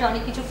 আশেপাশে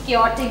অনেক কিছু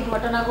কেওয়াটিক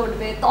ঘটনা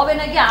ঘটবে, তবে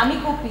নাকি আমি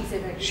খুব পিসে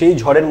থাকি। সেই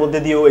ঝড়ের মধ্যে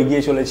দিয়ে ও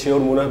এগিয়ে চলেছে,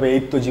 ওর মনে হবে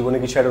এই তো জীবনে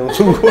কিছু একটা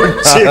নতুন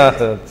ঘটছে।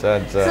 আচ্ছা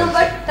আচ্ছা, সো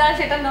বাট তার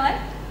সেটা নয়।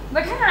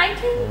 বাট হ্যাঁ, I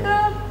think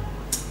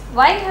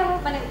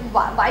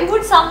why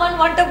would someone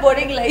want a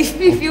boring life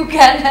if you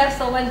can have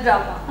so much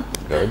drama?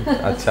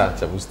 আচ্ছা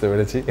আচ্ছা, বুঝতে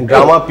পেরেছি।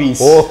 ড্রামা পিস,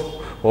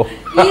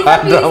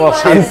 ড্রামা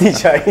শান্তি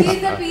চাই। He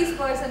is a peace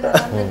person, not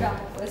the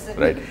drama person.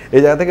 Right.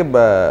 এই জায়গা থেকে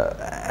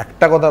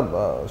একটা কথা,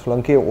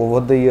 সোলাঙ্কি,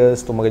 ওভার দ্য ইয়ার্স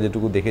তোমাকে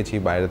যেটুকু দেখেছি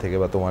বাইরে থেকে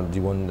বা তোমার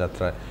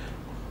জীবনযাত্রায়,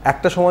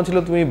 একটা সময় ছিল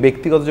তুমি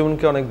ব্যক্তিগত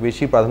জীবনকে অনেক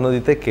বেশি প্রাধান্য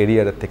দিতে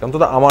কেরিয়ারের থেকে,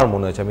 অন্তত আমার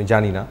মনে হয়েছে, আমি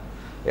জানি না,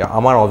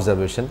 আমার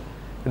অবজারভেশন।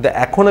 কিন্তু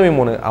এখন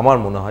আমার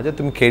মনে হয় যে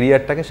তুমি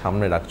কেরিয়ারটাকে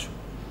সামনে রাখছো।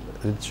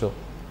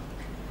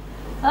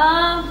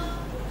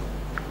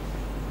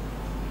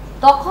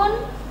 তখন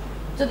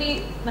যদি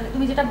মানে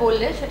তুমি যেটা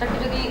বললে সেটাকে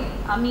যদি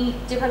আমি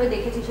যেভাবে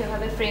দেখেছি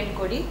সেভাবে ফ্রেম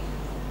করি,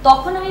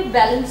 তখন আমি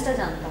ব্যালেন্সটা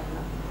জানতাম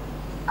না।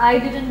 I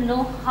didn't know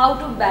how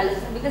to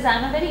balance, because I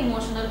am a very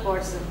emotional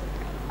person.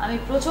 আমি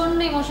প্রচণ্ড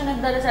ইমোশনের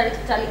দ্বারা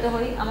চালিত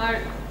হই। আমার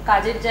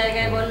কাজের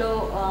জায়গায় বলো,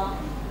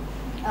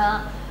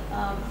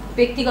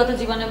 ব্যক্তিগত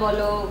জীবনে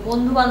বলো,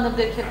 বন্ধু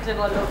বান্ধবদের ক্ষেত্রে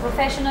বলো,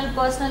 প্রফেশনাল,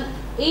 পার্সোনাল,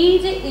 এই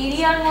যে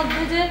এরিয়ার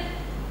মধ্যে যে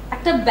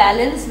একটা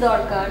ব্যালেন্স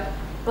দরকার,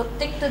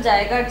 প্রত্যেকটা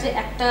জায়গার যে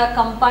একটা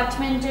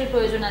কম্পার্টমেন্টের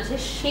প্রয়োজন আছে,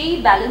 সেই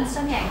ব্যালেন্সটা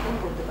আমি একদম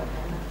করতে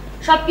পারতাম না।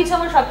 সবকিছু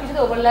আমার সবকিছুতে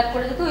ওভারল্যাপ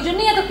করে যেত, ওই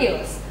জন্যই এত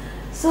কেওস।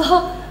 সো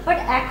বাট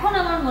এখন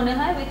আমার মনে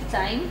হয় উইথ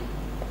টাইম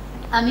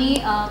আমি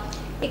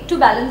একটু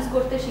ব্যালেন্স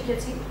করতে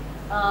শিখেছি।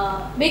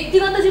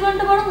 ব্যক্তিগত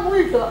জীবনটা বরং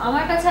উল্টো,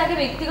 আমার কাছে আগে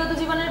ব্যক্তিগত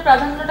জীবনের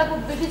প্রাধান্যটা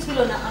খুব বেশি ছিল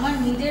না, আমার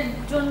নিজের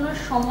জন্য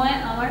সময়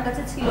আমার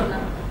কাছে ছিল না,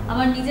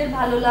 আমার নিজের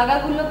ভালো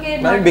লাগাগুলোকে,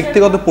 আমি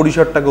ব্যক্তিগত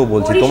পরিসরটাকেও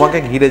বলছি, তোমাকে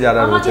ঘিরে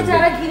যারা রয়েছে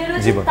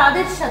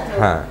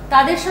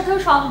তাদের সাথেও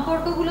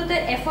সম্পর্কগুলোতে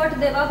এফর্ট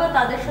দেওয়া বা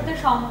তাদের সাথে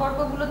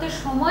সম্পর্কগুলোতে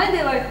সময়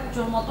দেওয়ার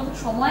মতন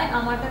সময়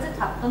আমার কাছে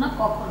থাকতো না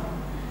কখনো।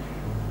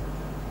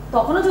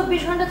 তখনও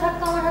 24 ঘন্টা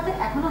থাকতো আমার হাতে,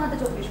 এখনো হাতে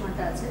 24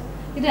 ঘন্টা আছে,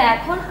 কিন্তু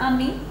এখন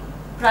আমি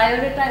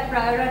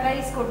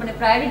প্রায়োরিটাইজ করব, মানে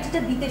প্রায়োরিটিটা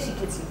দিতে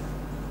শিখেছি।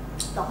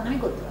 তখন আমি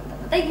করতে পারতাম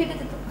না, তাই ঘেটে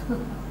যেত।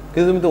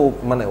 কিন্তু তুমি তো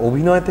মানে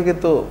অভিনয় থেকে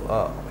তো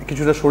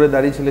কিছুটা সরে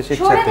দাঁড়িয়েছিলে,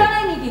 সরে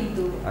দাঁড়াইনি,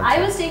 কিন্তু I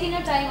was taking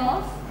a time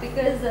of,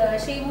 because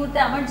সেই মুহূর্তে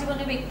আমার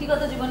জীবনে,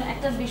 ব্যক্তিগত জীবনে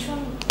একটা ভীষণ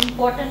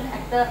ইম্পর্টেন্ট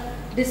একটা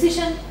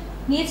ডিসিশন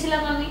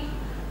নিয়েছিলাম আমি।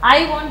 I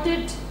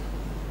wanted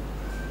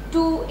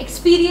to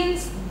experience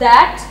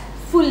that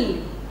fully,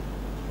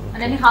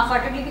 মানে আমি হাফ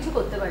হার্টেডলি কিছু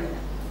করতে পারি না।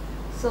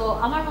 সো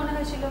আমার মনে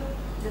হয়েছিল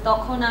যে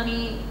তখন আমি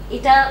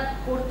এটা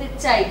করতে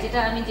চাই, যেটা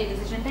আমি যে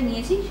ডিসিশনটা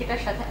নিয়েছি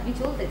সেটার সাথে আমি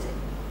চলতে চাই।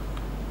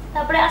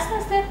 তারপরে আস্তে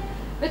আস্তে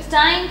with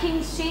time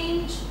things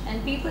change and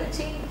people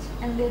change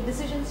and their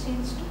decisions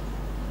change too.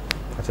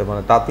 আচ্ছা,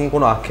 মানে তাতে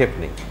কোনো আক্ষেপ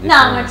নেই না,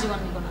 আমার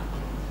জীবনে কোনো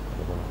আক্ষেপ।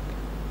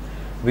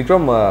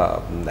 বিক্রম,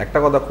 একটা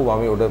কথা খুব,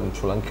 আমি ওটা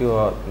সোলাঙ্কি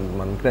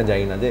মানে কিনা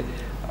জানি না, যে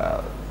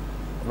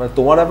মানে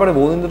তোমার ব্যাপারে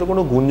বহুদিন ধরে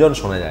কোনো গুঞ্জন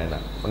শোনা যায় না,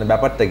 মানে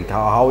ব্যাপারটা কি,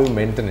 হাউ ইউ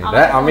মেনটেন ইট?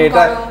 আমি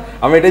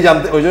আমি এটাই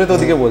জানতে, ওই জন্য তো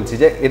ওদিকে বলছি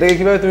যে এটাকে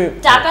কিভাবে তুমি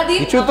টাকা দিন,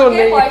 কিছু তো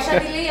নেই, পয়সা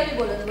দিলেই আমি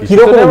বলে দেব। কি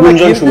রকম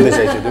গুঞ্জন শুনতে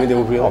চাইছো তুমি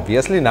দেবপ্রিয়?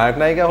 অবভিয়াসলি নায়ক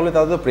নায়িকা হলে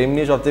তাদের তো প্রেম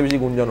নিয়ে সবচেয়ে বেশি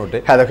গুঞ্জন ওঠে।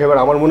 হ্যাঁ দেখো, এবার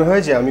আমার মনে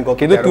হয় যে আমি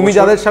কিন্তু তুমি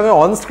যাদের সঙ্গে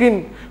অন স্ক্রিন,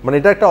 মানে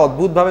এটা একটা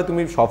অদ্ভুতভাবে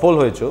তুমি সফল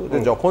হয়েছো যে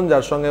যখন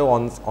যার সঙ্গে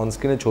অন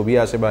স্ক্রিনে ছবি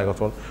আসে বা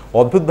এখন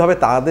অদ্ভুতভাবে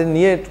তাদের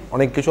নিয়ে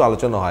অনেক কিছু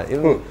আলোচনা হয়,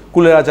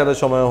 কুলের আচারের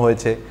সময়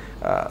হয়েছে,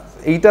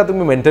 এইটা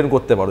তুমি মেনটেন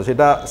করতে পারো,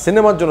 সেটা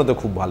সিনেমার জন্য তো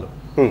খুব ভালো।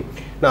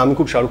 না, আমি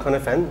খুব শাহরুখ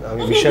খানের ফ্যান।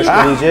 আমি বিশ্বাস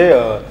করি যে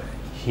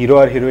হিরো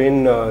আর হিরোইন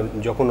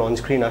যখন অন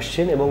স্ক্রিন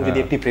আসছেন এবং যদি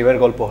একটি প্রেমের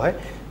গল্প হয়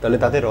তাহলে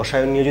তাদের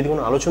রসায়ন নিয়ে যদি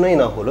কোনো আলোচনাই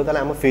না হলো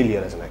তাহলে আমার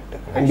ফেলিয়ার অ্যাজ অ্যান অ্যাক্টর।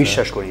 আমি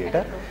বিশ্বাস করি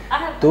এটা।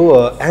 তো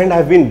and I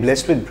have been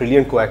blessed with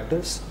brilliant co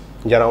actors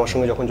যারা আমার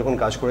সঙ্গে যখন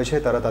কাজ করেছে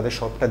তারা তাদের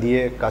সবটা দিয়ে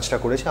কাজটা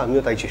করেছে,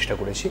 আমিও তাই চেষ্টা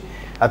করেছি।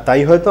 আর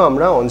তাই হয়তো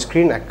আমরা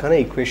অনস্ক্রিন একখানা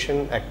ইকুয়েশন,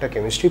 একটা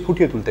কেমিস্ট্রি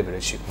ফুটিয়ে তুলতে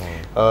পেরেছি,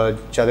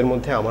 যাদের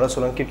মধ্যে আমারা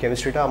সোলাঙ্কির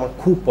কেমিস্ট্রিটা আমার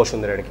খুব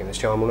পছন্দের একটা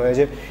কেমিস্ট্রি। আমার মনে হয়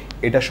যে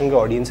এটার সঙ্গে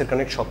অডিয়েন্সের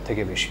কানেক্ট সব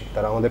থেকে বেশি,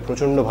 তারা আমাদের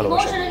প্রচণ্ড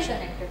ভালোবাসে।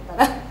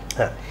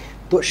 হ্যাঁ,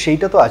 তো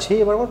সেইটা তো আছেই।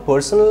 এবার আমার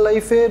পার্সোনাল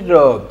লাইফের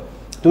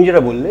তুমি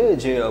যেটা বললে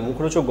যে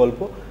মুখরোচক গল্প,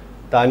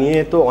 তা নিয়ে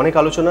তো অনেক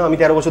আলোচনা। আমি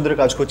 13 বছর ধরে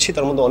কাজ করছি,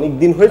 তার মধ্যে অনেক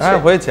দিন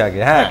হয়েছে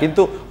আগে, হ্যাঁ,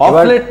 কিন্তু অফ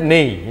লেট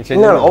নেই।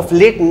 না, অফ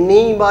লেট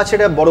নেই বা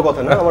সেটা বড়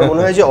কথা না। আমার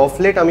মনে হয় যে অফ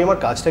লেট আমি আমার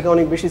কাজটাকে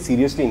অনেক বেশি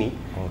সিরিয়াসলি নিই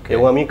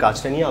এবং আমি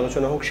কাজটা নিয়ে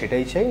আলোচনা হোক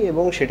সেটাই চাই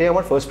এবং সেটাই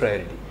আমার ফার্স্ট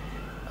প্রায়োরিটি।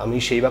 আমি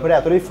সেই ব্যাপারে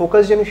এতটাই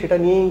ফোকাস যে আমি সেটা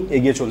নিয়েই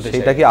এগিয়ে চলতে চাই।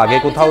 সেটা কি আগে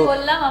কোথাও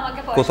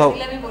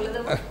আমি বলে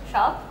দেব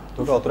সব,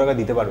 তোকে অত টাকা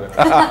দিতে পারবে না,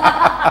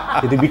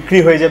 যদি বিক্রি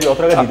হয়ে যাবে অত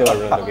টাকা দিতে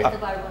পারবে না তোকে,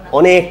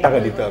 অনেক টাকা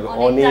দিতে হবে,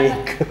 অনেক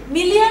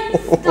মিলিয়ন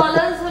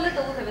ডলার্স হলে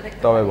তবু ভেবে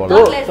দেখতে তবে বলো।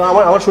 তো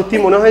আমার সত্যি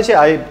মনে হয় যে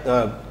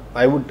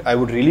I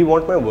would really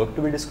want my work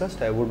to be discussed.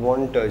 I would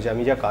want যে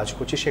আমি যা কাজ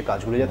করছি সেই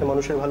কাজগুলো যাতে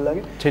মানুষের ভালো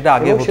লাগে। সেটা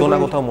আগে হতো না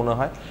কোথাও মনে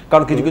হয়,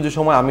 কারণ কিছু কিছু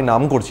সময় আমি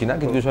নাম করছি না,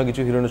 কিছু কিছু সময়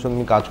কিছু হিরোইনের সঙ্গে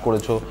তুমি কাজ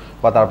করেছো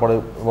বা তারপরে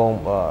এবং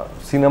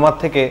সিনেমার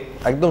থেকে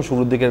একদম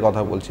শুরুর দিকের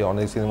কথা বলছি,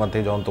 অনেক সিনেমার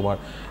থেকে যখন তোমার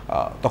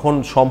তখন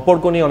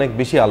সম্পর্ক নিয়ে অনেক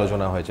বেশি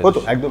আলোচনা হয়েছে।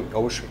 একদম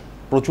অবশ্যই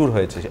প্রচুর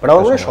হয়েছে।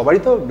 আমার মনে হয়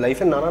সবারই তো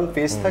লাইফে নানান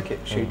ফেজ থাকে,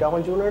 সেইটা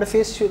আমার জীবনে একটা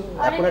ফেজ ছিল,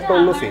 এখন একটা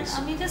অন্য ফেজ।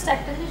 আমি জাস্ট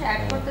একটা জিনিস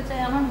অ্যাড করতে চাই।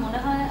 আমার মনে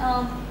হয়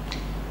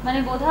মানে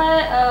বোধহয়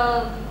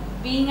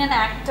being an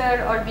actor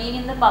or being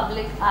in the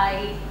public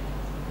eye,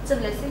 it's a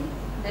blessing,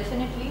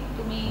 definitely.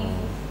 তুমি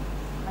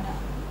মানে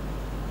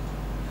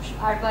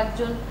আর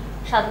পাঁচজন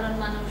সাধারণ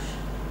মানুষ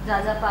যা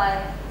যা পায়,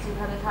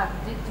 যেভাবে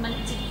থাকে, মানে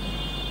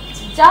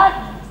যা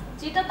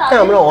যেটা তাদের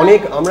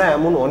আমরা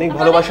এমন অনেক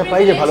ভালোবাসা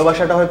পাই যে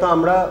ভালোবাসাটা হয়তো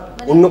আমরা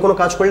অন্য কোনো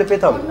কাজ করলে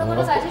পেতাম, অন্য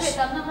কোনো কাজে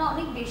পেতাম না। আমরা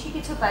অনেক বেশি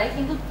কিছু পাই,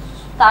 কিন্তু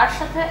তার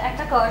সাথে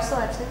একটা কার্সও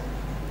আছে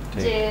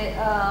যে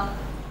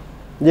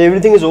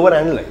এভরিথিং ইজ ওভার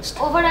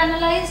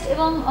অ্যানালাইজড।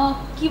 এবং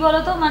কি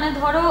বলতো, মানে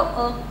ধরো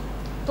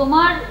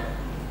তোমার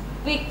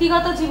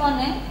ব্যক্তিগত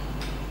জীবনে,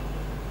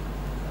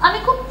 আমি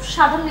খুব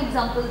সাধারণ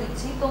এক্সাম্পল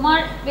দিচ্ছি, তোমার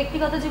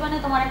ব্যক্তিগত জীবনে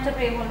তোমার একটা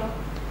প্রেম হলো,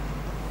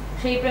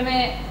 সেই প্রেমে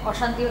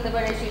অশান্তি হতে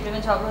পারে, সেই প্রেমে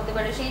ঝগড়া হতে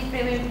পারে, সেই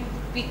প্রেমে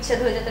বিচ্ছেদ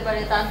হয়ে যেতে পারে,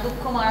 তার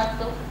দুঃখ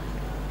মারাত্মক।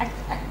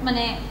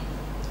 মানে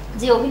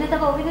যে অভিনেতা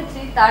বা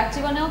অভিনেত্রী, তার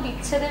জীবনেও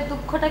বিচ্ছেদের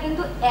দুঃখটা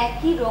কিন্তু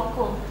একই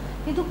রকম,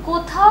 কিন্তু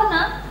কোথাও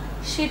না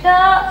সেটা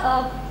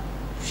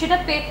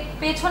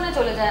পেছনে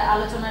চলে যায়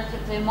আলোচনার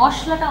ক্ষেত্রে,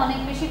 মশলাটা অনেক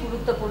বেশি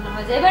গুরুত্বপূর্ণ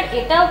হয়ে যায়। এবার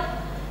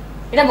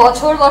এটা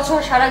বছর বছর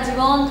সারা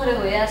জীবন ধরে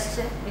হয়ে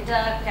আসছে, এটা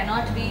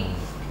cannot B,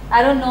 I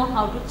don't know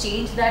how to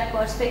change that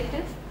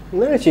perspective.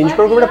 না, চেঞ্জ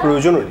করার কোনো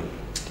প্রয়োজন নেই,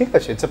 ঠিক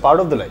আছে, it's a part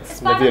of the life,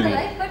 really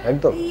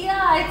একদম।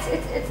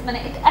 ইটস মানে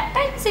at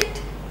times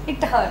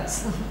it hurts.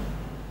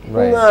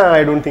 No,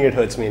 I don't think it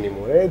hurts me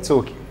anymore. It's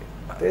okay,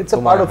 it's a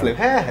part of life.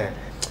 হ্যাঁ,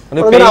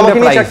 মানে আমাকে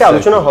নিয়ে একটা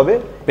আলোচনা হবে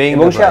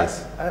এবং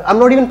I'm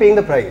not even paying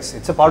the price,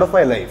 it's a part of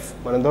my life.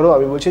 মানে ধরো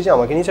আমি বলছি যে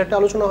আমাকে নিয়ে একটা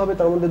আলোচনা হবে,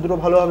 তার মধ্যে দুটো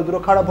ভালো হবে, দুটো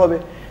খারাপ হবে,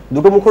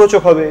 দুটো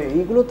মুখরোচক হবে,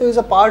 এইগুলো তো is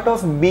a part of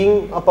being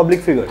a public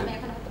figure.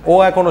 ও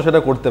এখনো সেটা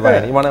করতে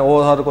পারেনি, মানে ও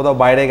হয়তো কোথাও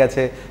বাইরে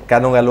গেছে,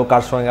 কেন গেল,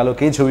 কার সঙ্গে গেল,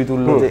 কে ছবি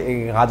তুললো, যে এই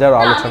হাজার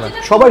আলোচনা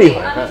সবারই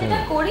হয়। আমি যেটা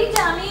করি যে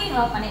আমি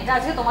মানে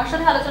আজকে তোমার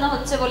সাথে আলোচনা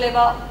হচ্ছে বলে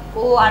বা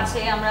ও আছে,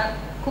 আমরা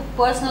খুব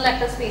পার্সোনাল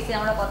একটা স্পেসে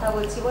আমরা কথা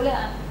বলছি বলে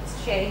I am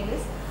sharing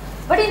this,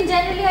 but in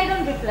generally I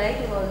don't reply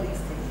to all this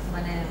things.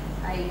 মানে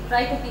I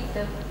try to keep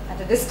them at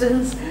a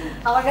distance.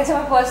 আমার কাছে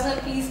আমার পার্সোনাল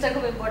পিসটা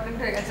খুব ইম্পর্টেন্ট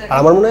হয়ে গেছে।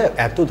 আমার মনে হয়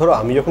এত ধরো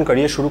আমি যখন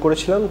ক্যারিয়ার শুরু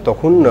করেছিলাম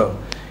তখন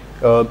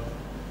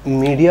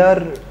মিডিয়ার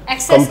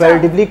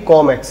কম্পারেটিভলি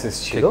কম অ্যাক্সেস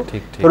ছিল।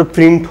 ধরো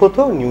প্রিন্ট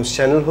হতো, নিউজ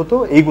চ্যানেল হতো,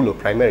 এইগুলো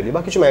প্রাইমারিলি,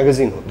 বা কিছু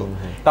ম্যাগাজিন হতো,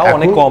 তাও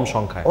অনেক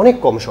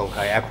কম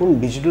সংখ্যায়। এখন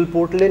ডিজিটাল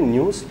পোর্টালের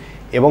নিউজ,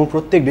 এবং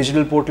প্রত্যেক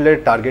ডিজিটাল পোর্টালের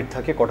টার্গেট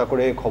থাকে কটা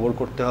করে খবর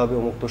করতে হবে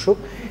অমুক তসুক।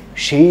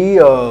 সেই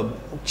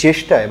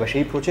চেষ্টায় বা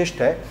সেই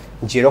প্রচেষ্টায়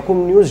যেরকম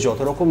নিউজ, যত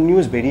রকম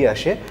নিউজ বেরিয়ে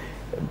আসে,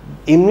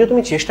 এমনিও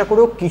তুমি চেষ্টা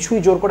করেও কিছুই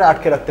জোর করে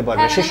আটকে রাখতে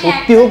পারবে, সে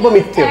সত্যি হোক বা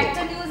মিথ্যে হোক।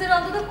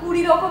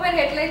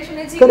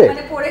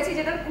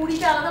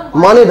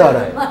 মানে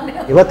দাঁড়ায়,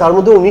 এবার তার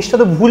মধ্যে 19টা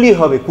তো ভুলই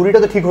হবে, 20টা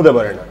তো ঠিক হতে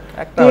পারে না।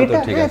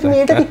 তুমি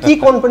এটাকে কি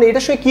কনফিডেন্ট,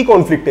 এটার সঙ্গে কি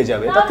কনফ্লিক্টে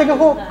যাবে, তার থেকে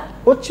হোক,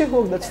 হচ্ছে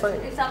হোক, দ্যাটস ফাইন।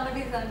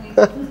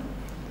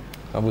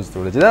 বুঝতে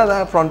পেরেছি। না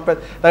ফ্রন্ট পেজ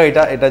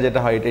এটা যেটা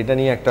হয় এটা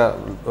নিয়ে একটা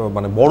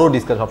মানে বড়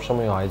ডিসকাস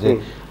সবসময় হয় যে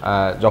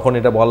যখন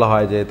এটা বলা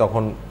হয় যে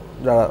তখন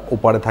যারা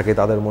ওপারে থাকে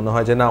তাদের মনে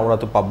হয় যে না ওরা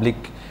তো পাবলিক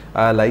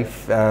লাইফ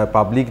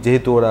পাবলিক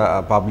যেহেতু ওরা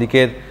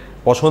পাবলিকের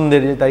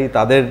পছন্দের, তাই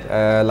তাদের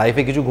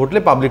লাইফে কিছু ঘটলে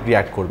পাবলিক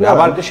রিঅ্যাক্ট করবে।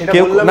 আবার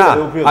কেউ না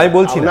আমি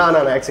বলছি না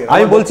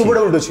আমি বলছি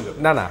উল্টো ছিল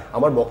না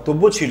আমার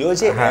বক্তব্য ছিল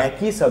যে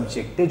একই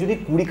সাবজেক্টে যদি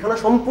 20খানা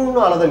সম্পূর্ণ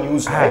আলাদা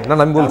নিউজ হয় না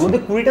আমি বলছি তার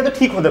মধ্যে 20টা তো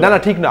ঠিক হতে পারে না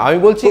ঠিক না আমি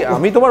বলছি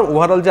আমি তোমার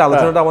ওভারঅল যে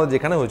আলোচনাটা আমাদের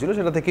যেখানে হয়েছিল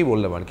সেটা থেকেই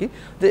বললাম আর কি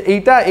যে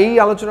এই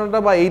আলোচনাটা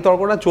বা এই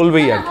তর্কটা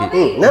চলবেই আর কি,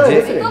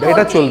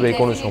 এটা চলবেই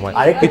কোনো সময়।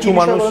 কিছু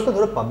মানুষ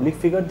ধরো পাবলিক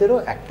ফিগারদেরও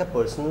একটা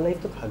পার্সোনাল লাইফ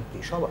তো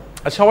থাকবেই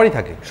সবারই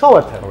থাকে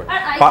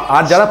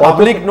আর যারা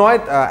পাবলিক নয়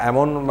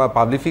এমন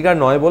পাবলিক ফিগার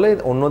নয় বলে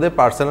অন্যদের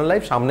পার্সোনাল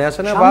লাইফ সামনে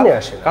আসে না, বা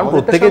কারণ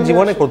প্রত্যেকের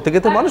জীবনে প্রত্যেকে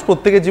তো মানুষ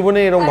প্রত্যেকের জীবনে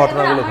এরকম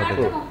ঘটনাগুলো ঘটে।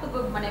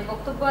 মানে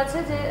বক্তব্য আছে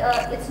যে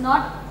it's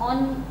not on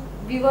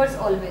viewers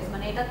always,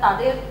 মানে এটা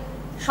তাদের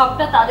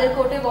সবটা তাদের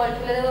কোর্টে বল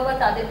তুলে দেওয়া বা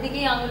তাদের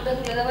দিকেই আঙুলটা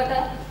তুলে দেওয়াটা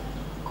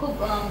খুব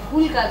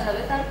ভুল কাজ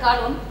হবে। তার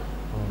কারণ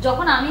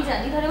যখন আমি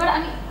জানি ধরে এবার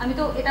আমি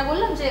তো এটা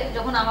বললাম যে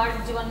যখন আমার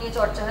জীবন নিয়ে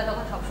চর্চা হয়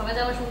তখন সবসময়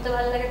যে আমার শুনতে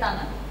ভালো লাগে তা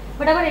না,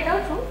 বাট আবার এটাও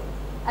true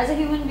as a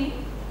human being,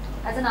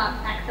 as an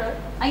actor,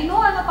 I know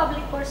I'm a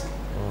public person.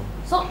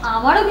 So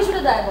আমারও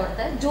কিছুটা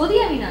দায়বদ্ধতা, যদি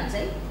আমি না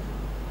চাই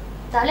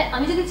তাহলে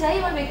আমি যদি চাই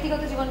আমার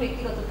ব্যক্তিগত জীবন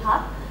ব্যক্তিগত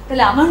থাক,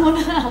 তাহলে আমার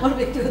মনে হয় আমার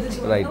ব্যক্তিগত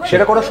জীবন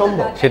সেটা করা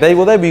সম্ভব। সেটাই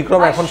বোধহয়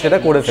বিক্রম এখন সেটা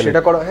করে ফেলে,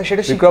 সেটা করা হ্যাঁ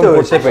সেটা বিক্রম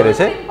করতে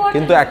পেরেছে,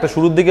 কিন্তু একটা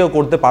শুরুর দিকেও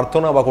করতে পারতো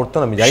না বা করতো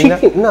না আমি জানি না।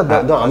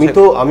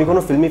 আমি কোনো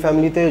ফিল্মি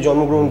ফ্যামিলিতে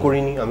জন্মগ্রহণ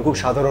করিনি, আমি খুব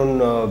সাধারণ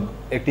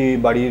একটি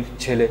বাড়ির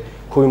ছেলে,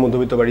 খুবই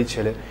মধ্যবিত্ত বাড়ির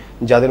ছেলে,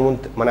 যাদের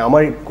মধ্যে মানে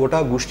আমার গোটা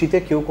গোষ্ঠীতে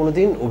কেউ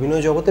কোনোদিন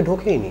অভিনয় জগতে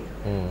ঢোকেইনি।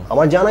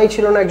 আমার জানাই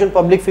ছিল না একজন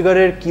পাবলিক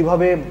ফিগারের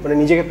কিভাবে মানে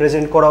নিজেকে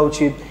প্রেজেন্ট করা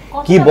উচিত,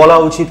 কি বলা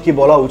উচিত কি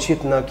বলা উচিত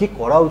না, কি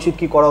করা উচিত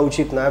কি করা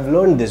উচিত না। I have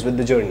learned this with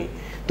the journey.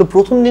 তো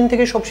প্রথম দিন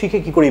থেকে সব শিখে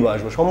কি করেই বা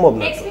আসবো, সম্ভব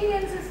না।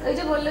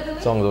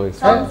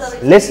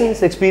 লেসন্স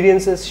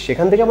এক্সপেরিয়েন্সেস,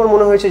 সেখান থেকে আমার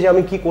মনে হয়েছে যে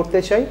আমি কি করতে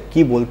চাই,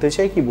 কি বলতে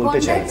চাই, কি বলতে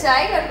চাই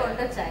আর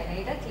কোনটা চাই না,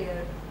 এটা ক্লিয়ার।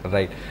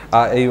 রাইট।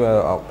 এই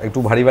একটু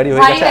ভারী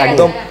হয়ে গেছে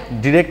একদম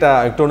ডিরেক্ট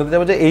একটু অনুতে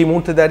যাবো যে এই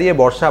মুহূর্তে দাঁড়িয়ে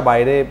বর্ষা,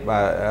 বাইরে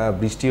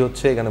বৃষ্টি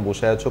হচ্ছে, এখানে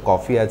বসে আছো,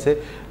 কফি আছে,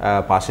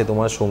 পাশে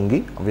তোমার সঙ্গী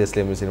অবভিয়াসলি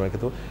আমি সিনেমার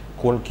ক্ষেত্রে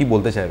কি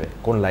বলতে চাইবে,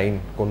 কোন লাইন,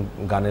 কোন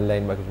গানের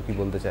লাইন বা কিছু কি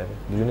বলতে চাইবে,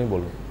 দুজনেই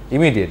বলবো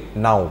ইমিডিয়েট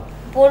নাও।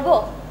 পড়বো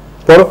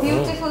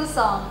বিউটিফুল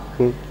সং।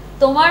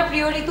 তোমার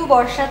প্রিয় ঋতু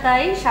বর্ষা,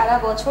 তাই সারা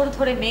বছর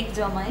ধরে মেঘ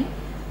জমাই,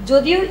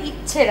 যদিও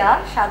ইচ্ছেরা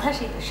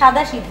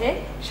সাদা সিধে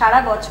সারা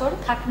বছর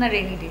থাক না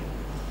রেনি ডে,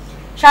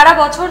 সারা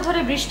বছর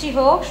ধরে বৃষ্টি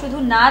হোক শুধু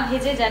না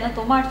ভেজে যেন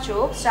তোমার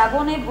চোখ,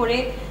 শ্রাবণে ভরে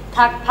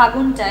থাক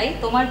ফাগুন চাই,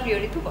 তোমার প্রিয়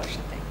ঋতু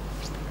বর্ষাতে।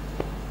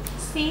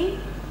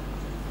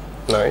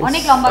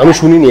 অনেক লম্বা, আমি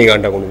শুনিনি এই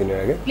গানটা কোনোদিনের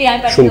আগে,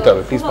 শুনতে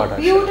হবে প্লিজ পাঠান।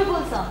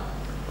 বিউটিফুল সং,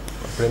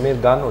 প্রেমের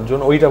গান, ওর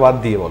জন্য ওইটা বাদ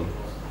দিয়ে বল।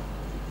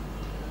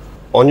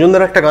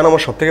 অঞ্জনদার একটা গান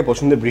আমার সবথেকে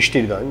পছন্দের,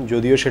 বৃষ্টির গান,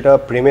 যদিও সেটা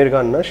প্রেমের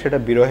গান না, সেটা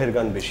বিরহের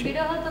গান বেশি।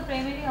 বিরহ তো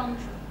প্রেমেরই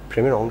অংশ,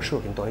 প্রেমের অংশ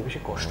কিন্তু অনেক বেশি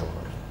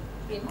কষ্টকর।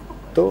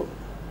 তো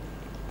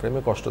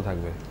প্রেমে কষ্ট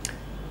থাকবে।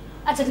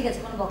 আচ্ছা ঠিক আছে,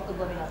 কোনো বক্তব্য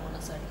আমি রাখবো না,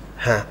 সরি।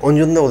 হ্যাঁ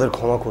অঞ্জনদা ওদের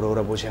ক্ষমা করো,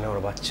 ওরা বোঝে না,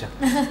 ওরা বাচ্চা,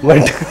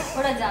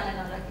 ওরা জানে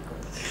না ওরা কি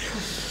করে।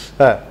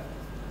 হ্যাঁ,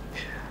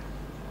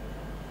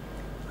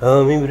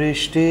 আমি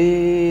বৃষ্টি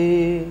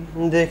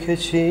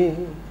দেখেছি,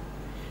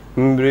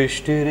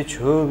 বৃষ্টির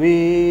ছবি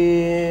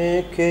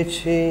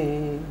এঁকেছি,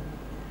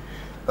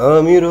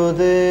 আমি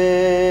রোদে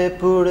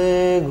পুড়ে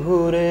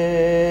ঘুরে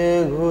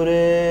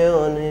ঘুরে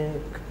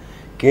অনেক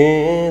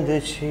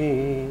কেঁদেছি,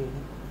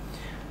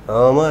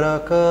 আমার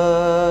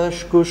আকাশ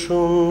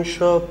কুসুম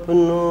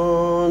স্বপ্ন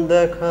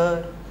দেখার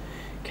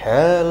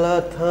খেলা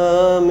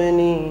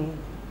থামেনি,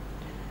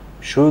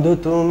 শুধু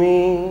তুমি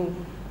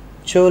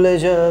চলে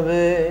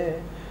যাবে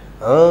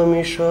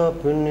আমি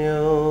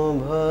স্বপ্নেও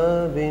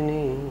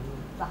ভাবিনি,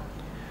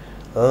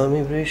 আমি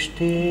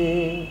বৃষ্টি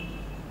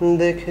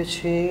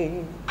দেখেছি।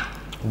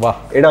 বাহ,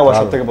 এটা আমার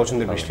সবথেকে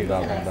পছন্দের বৃষ্টি।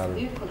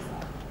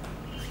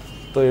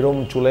 তো এরকম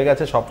চলে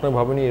গেছে স্বপ্নে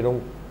ভাবিনি, এরকম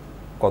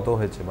কত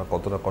হয়েছে বা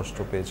কতটা কষ্ট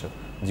পেয়েছো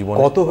জীবনে?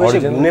 কত হয়েছে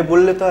গুনে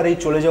বললে তো আর এই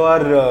চলে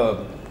যাওয়ার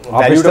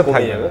ভ্যালুটা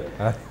কমে যাবে।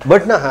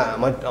 বাট না, হ্যাঁ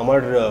আমার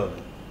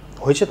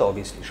হয়েছে তো,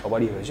 অবভিয়াসলি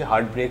সবারই হয়েছে।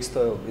 হার্ট ব্রেকস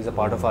তো is a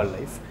part of our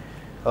life.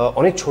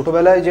 অনেক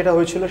ছোটোবেলায় যেটা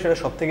হয়েছিল সেটা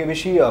সব থেকে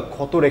বেশি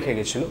ক্ষত রেখে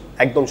গেছিলো,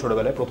 একদম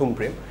ছোটোবেলায় প্রথম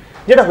প্রেম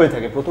যেটা হয়ে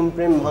থাকে, প্রথম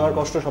প্রেম ভাঙার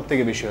কষ্ট সব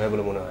থেকে বেশি হয়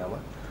বলে মনে হয়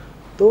আমার।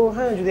 তো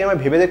হ্যাঁ, যদি আমার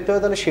ভেবে দেখতে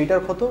হয় তাহলে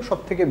সেইটার ক্ষত সব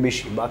থেকে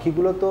বেশি।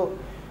 বাকিগুলো তো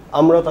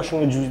আমরাও তার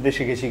সঙ্গে যুঝতে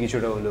শিখেছি,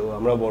 কিছুটা হলেও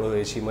আমরা বড়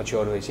হয়েছি,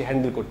 ম্যাচিওর হয়েছি,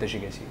 হ্যান্ডেল করতে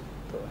শিখেছি।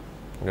 তো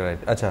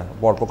রাইট। আচ্ছা,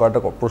 বরপকারটা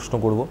প্রশ্ন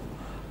করবো,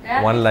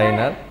 one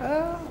liner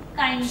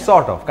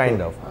sort of kind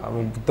of, আমি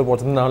তো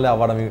পছন্দ না হলে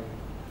আবার আমি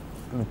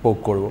পোক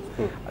করবো।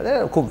 আচ্ছা,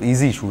 খুব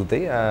ইজি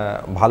শুরুতেই,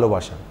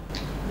 ভালোবাসা।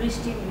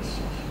 বৃষ্টির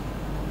নিঃশ্বাস।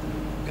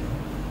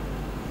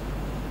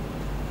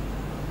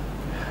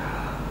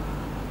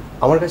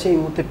 আমার কাছে এই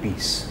মুহূর্তে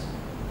পিস।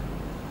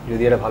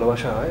 যদি এটা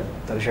ভালোবাসা হয়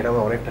তাহলে সেটা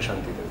আমার অনেকটা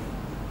শান্তি দেবে।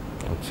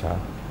 আচ্ছা,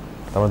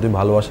 তার মানে তুমি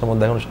ভালোবাসার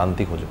মধ্যে এখন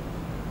শান্তি খোঁজো?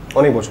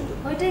 অনেক পছন্দ।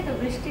 ওইটাই তো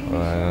বৃষ্টির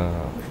নিঃশ্বাস,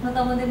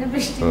 উষ্ণতম দিনে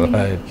বৃষ্টির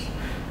নিঃশ্বাস।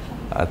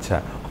 আচ্ছা,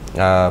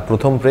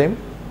 প্রথম প্রেম?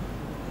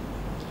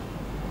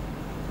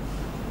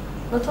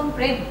 প্রথম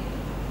প্রেম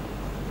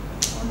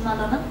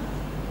উন্মাদনা।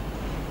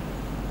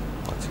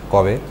 আচ্ছা,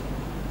 কবে?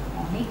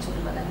 অনেক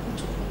ছোটবেলায়, আমি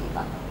ছোট থেকেই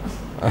পারতাম।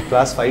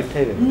 ক্লাস 5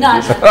 থেকে? না,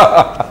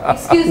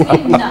 এক্সকিউজ মি,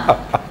 না,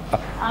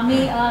 আমি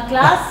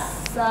ক্লাস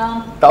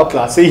তাও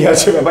ক্লাসেই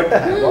আছে ব্যাপারটা।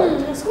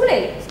 স্কুলে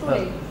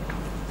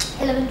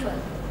 11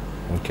 12।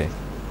 ওকে।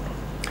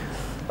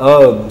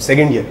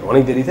 সেকেন্ড ইয়ার,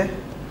 অনেক দেরিতে।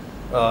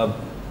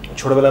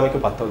 ছোটবেলায় আমি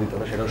কেউ পাত্তাও দিত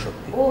না, সেটাও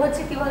সত্যি। ও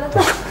হচ্ছে কি বলতো,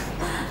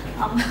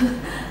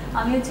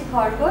 আমি হচ্ছে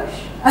খরগোশ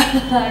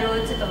আর ও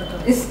হচ্ছে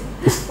টমেটোস।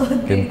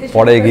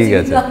 পরে এগিয়ে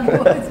গেছে।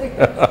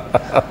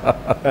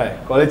 হ্যাঁ,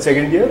 কলেজ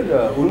সেকেন্ড ইয়ার,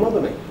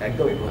 উন্মাদনা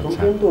একদমই প্রথম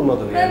প্রেম তো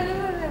উন্মাদনা।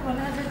 মনে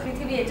হয়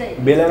পৃথিবী এটাই,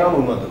 বেলারাম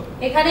উন্মাদনা,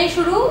 এখানেই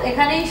শুরু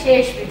এখানেই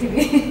শেষ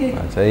পৃথিবী।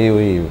 আচ্ছা, এই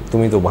ওই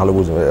তুমি তো ভালো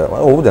বুঝবে,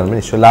 ও জানবে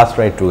নিশ্চয়, লাস্ট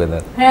রাইড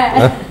টুগেদার। হ্যাঁ।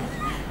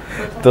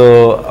 তো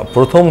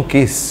প্রথম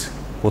কিস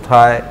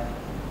কোথায়?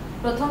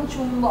 প্রথম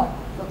চুম্বন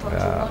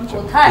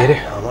কোথায়? এরে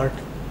আমার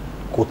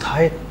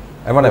কোথায়,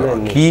 মানে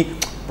কি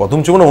প্রথম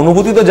চুম্বন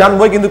অনুভূতি তো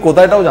জানবই, কিন্তু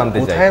কোথায়টাও জানতে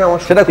চাই,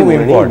 সেটা খুব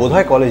ইম্পর্টেন্ট।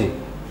 বোধহয় কলেজে।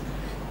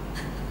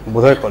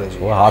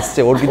 ও হাসছে,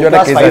 ওর কিছু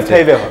একটা কেস আছে,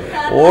 হবে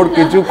ওর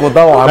কিছু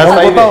কোথাও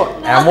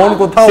এমন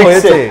কোথাও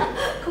হয়েছে।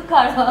 খুব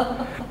খারাপ।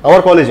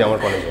 আমার কলেজে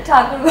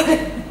ঠাকুরবাড়ি।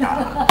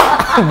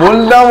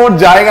 বললাম ওর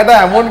জায়গাটা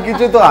এমন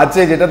কিছু তো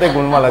আছে যেটাতে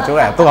গোলমাল আছে, ও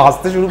এত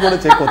হাসতে শুরু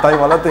করেছে কোথায়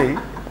বলাতেই।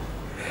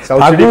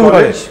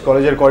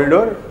 কলেজের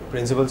করিডোর,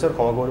 প্রিন্সিপাল স্যার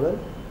ক্ষমা করবেন।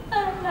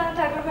 না,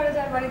 ঠাকুরবাড়ি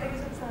যার বাড়ি থেকে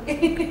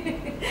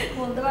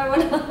বলতে পারবো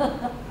না।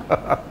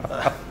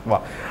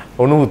 বাহ,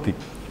 অনুভূতি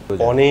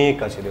অনেক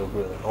আছে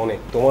অনেক,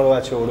 তোমারও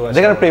আছে, ওরও আছে।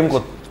 যেখানে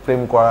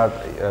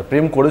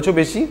প্রেম করেছো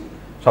বেশি,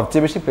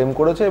 সবচেয়ে বেশি প্রেম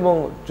করেছো, এবং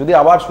যদি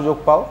আবার সুযোগ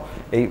পাও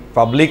এই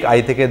পাবলিক আই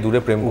থেকে দূরে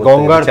প্রেম করতে,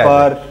 গঙ্গার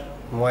পার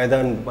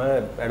ময়দান, মানে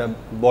একটা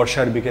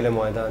বর্ষার বিকেলে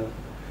ময়দান,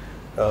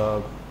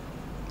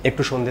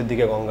 একটু সন্ধ্যের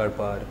দিকে গঙ্গার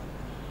পার,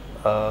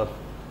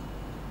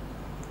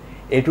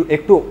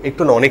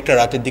 একটু না অনেকটা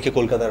রাতের দিকে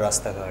কলকাতার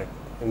রাস্তাঘাট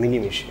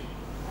মিলিমিশে।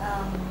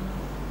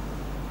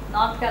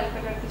 নর্থ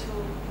ক্যালকাটার কিছু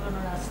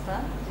পুরনো রাস্তা,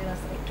 যে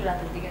রাস্তা একটু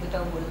রাতের দিকে,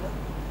 যেটাও বললো,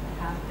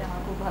 হাঁটতে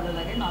আমার খুব ভালো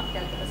লাগে। নর্থ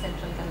ক্যালকাটা,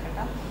 সেন্ট্রাল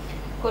ক্যালকাটা,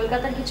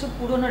 কলকাতার কিছু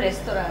পুরনো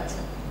রেস্তোরাঁ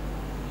আছে,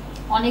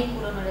 অনেক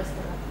পুরনো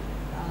রেস্তোরাঁ,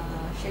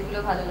 সেগুলো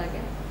ভালো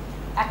লাগে।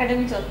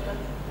 একাডেমি চত্বর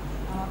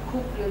আমার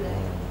খুব প্রিয়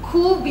জায়গা,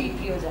 খুবই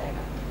প্রিয়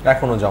জায়গা।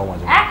 এখনো যাও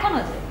মাঝে?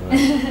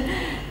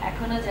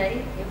 এখনো যাই।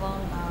 এবং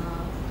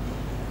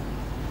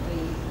ওই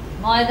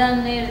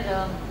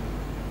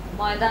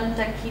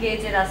ময়দানটা ঘিরে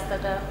যে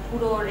রাস্তাটা,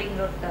 পুরো রিং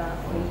রোডটা,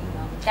 ওই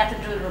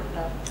ক্যাথেড্রাল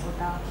রোডটা,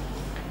 ওটা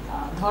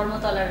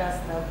ধর্মতলার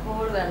রাস্তা,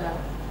 ভোরবেলা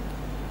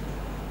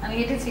আমি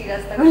হেঁটেছি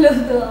রাস্তাগুলো,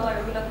 তো আমার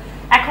ওগুলো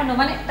এখনো,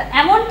 মানে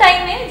এমন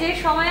টাইমে যে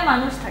সময়ে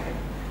মানুষ থাকে,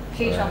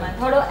 সেই সময়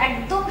ধরো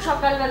একদম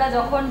সকালবেলা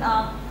যখন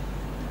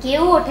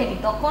কেউ ওঠেনি,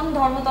 তখন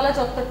ধর্মতলা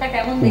চত্বরটা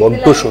কেমন দেখতে লাগে,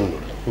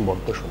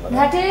 বড্ড সুন্দর।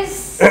 That is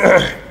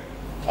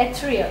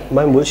এথরিয়াল।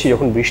 আমি বলছি,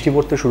 যখন বৃষ্টি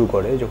পড়তে শুরু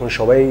করে, যখন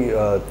সবাই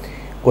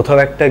কোথাও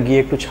একটা গিয়ে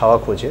একটু ছাওয়া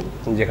খোঁজে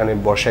যেখানে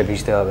বর্ষায়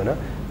ভিজতে হবে না,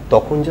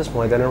 তখন জাস্ট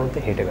ময়দানের মধ্যে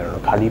হেঁটে বেড়ানো,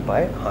 খালি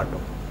পায়ে হাঁটো,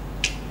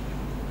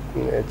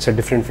 it's a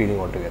different feeling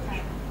altogether.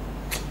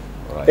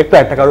 একটু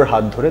একটা কারোর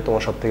হাত ধরে,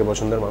 তোমার সব থেকে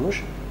পছন্দের মানুষ,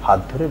 হাত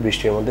ধরে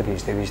বৃষ্টির মধ্যে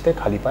ভিজতে ভিজতে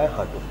খালি পায়ে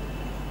হাঁটো,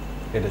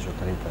 এটা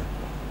খালি পায়ে,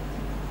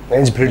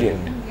 ইটস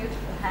ব্রিলিয়েন্ট।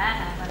 হ্যাঁ,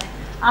 মানে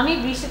আমি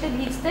বৃষ্টিতে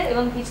ভিজতে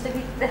এবং ভিজতে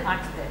ভিজতে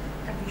হাঁটতে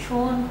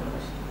ভীষণ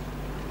ভালোবাসি।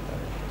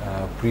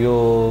 প্রিয়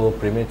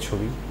প্রেমের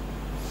ছবি,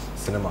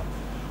 সিনেমা?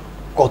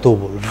 কত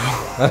বলবো।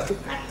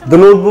 দ্য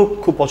নোটবুক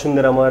খুব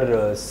পছন্দের আমার,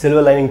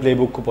 সিলভার লাইনিং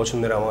প্লেবুক খুব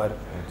পছন্দের আমার,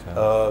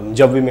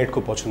 জব উই মেট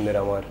খুব পছন্দের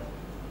আমার,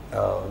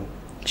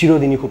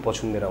 চিরদিনই খুব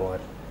পছন্দের আমার।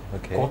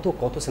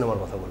 কত সিনেমার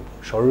কথা বলবো।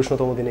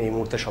 শহরের দিনে এই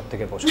মুহূর্তে সব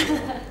থেকে পছন্দ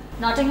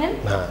নটিং হিল।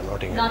 হ্যাঁ,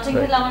 নটিং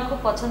হিল আমার খুব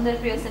পছন্দের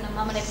প্রিয়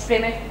সিনেমা, মানে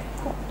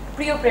খুব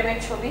প্রিয় প্রেমের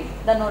ছবি।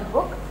 দ্য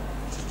নোটবুক,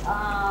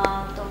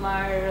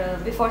 তোমার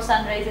বিফোর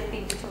সানরাইজের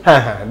তিনটি ছবি।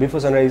 হ্যাঁ, before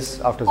sunrise,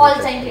 after all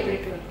time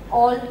favourite,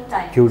 all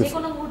time, যে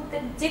কোনো মুহূর্তে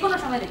যে কোনো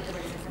সময় দেখতে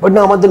পারি। বাট না,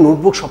 আমাদের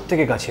নোটবুক সব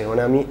থেকে কাছে,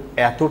 মানে আমি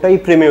এতটাই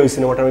প্রেমে ওই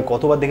সিনেমাটা, আমি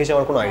কতবার দেখেছি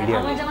আমার কোনো আইডিয়া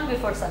নেই। আমার যেমন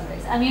বিফোর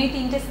সানরাইজ, আমি ওই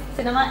তিনটে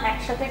সিনেমা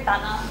একসাথে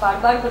টানা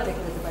বারবার করে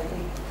দেখে যেতে পারি।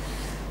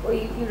 ওই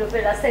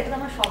ইউরোপের রাস্তা, এটা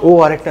আমার সব। ও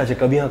আরেকটা আছে,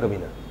 কবি হ্যাঁ কবি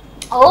না।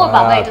 ও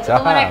বাবা, এটা তো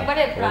তোমার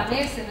একবারে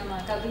প্রাণের সিনেমা,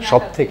 কবি হ্যাঁ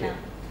সব থেকে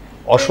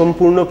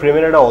অসম্পূর্ণ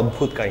প্রেমের একটা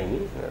অদ্ভুত কাহিনী,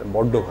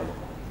 বড্ড ভালো।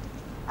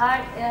 আর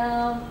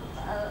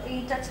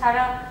এইটা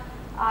ছাড়া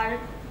আর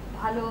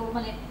ভালো,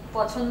 মানে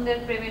পছন্দের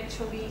প্রেমের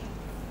ছবি,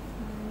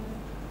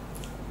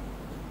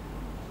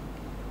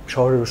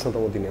 শহরের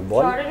উষ্ণতম দিনে।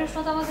 বল, শহরের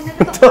উষ্ণতম দিনে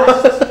তো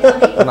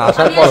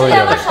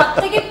আমার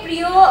সবথেকে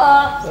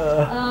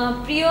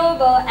প্রিয়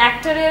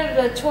অ্যাক্টরের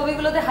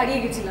ছবিগুলোতে হারিয়ে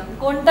গেছিলাম,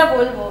 কোনটা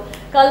বলবো।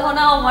 কাল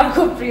হোনা আমার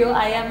খুব প্রিয়,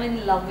 I am in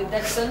love with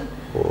that film.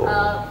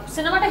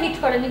 সিনেমাটা হিট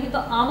করেনি, কিন্তু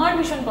আমার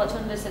ভীষণ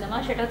পছন্দের সিনেমা,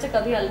 সেটা হচ্ছে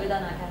কভি আলবিদা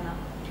না কেনা,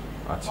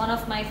 one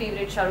of my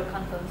favourite Shahrukh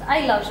Khan films. I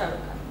love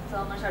Shahrukh Khan, তো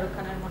আমার শাহরুখ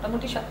খানের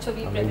মোটামুটি সব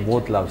ছবি প্রেমের।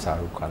 বোথ লাভ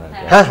শাহরুখ খান।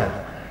 হ্যাঁ,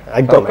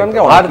 একদম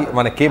আর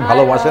মানে কে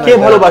ভালোবাসে না, কে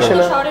ভালোবাসে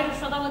না। শহরের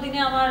উষ্ণতম দিনে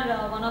আমার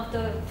one of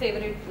the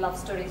favourite love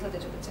stories হতে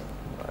চলেছে।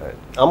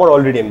 আমার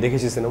অলরেডি আমি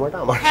দেখেছি সিনেমাটা,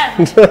 আমার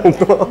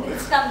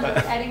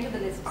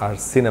আর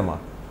সিনেমা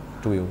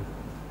টু ইউ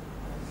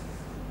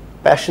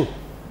প্যাশন,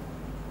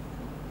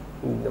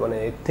 মানে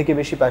এর থেকে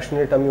বেশি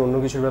প্যাশনেট আমি অন্য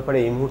কিছুর ব্যাপারে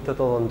এই মুহূর্তে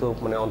তো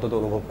অন্তত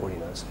অনুভব করি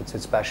না।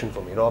 ইটস প্যাশন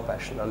ফর মি, র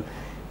প্যাশন। আর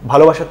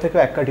ভালোবাসার থেকেও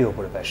এক কাঠি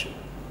ওপরে প্যাশন।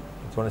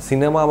 মানে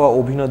সিনেমা বা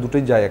অভিনয়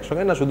দুটোই যায়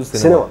একসঙ্গে না শুধু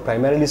সিনেমা?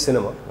 Primarily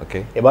cinema. ওকে।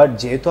 এবার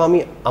যেহেতু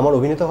আমার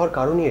অভিনেতা হওয়ার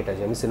কারণই এটা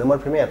যে আমি সিনেমার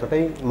প্রেমে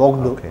এতটাই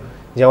মগ্ন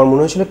যে আমার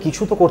মনে হয়েছিল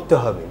কিছু তো করতে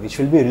হবে, which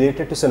will be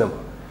related to cinema.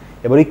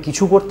 এবার এই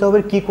কিছু করতে হবে,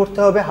 কি করতে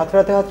হবে,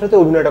 হাতড়াতে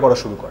অভিনয়টা করা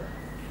শুরু করা।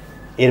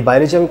 এর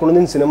বাইরে যে আমি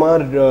কোনোদিন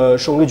সিনেমার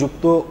সঙ্গে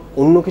যুক্ত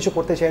অন্য কিছু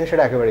করতে চাই না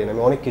সেটা একেবারেই না।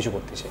 আমি অনেক কিছু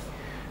করতে চাই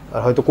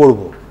আর হয়তো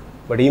করবো,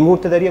 বাট এই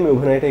মুহূর্তে দাঁড়িয়ে আমি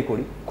অভিনয়টাই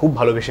করি, খুব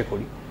ভালোবেসে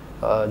করি,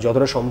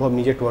 যতটা সম্ভব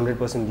নিজে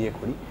 200% দিয়ে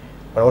করি।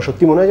 আর আমার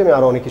সত্যি মনে হয় যে আমি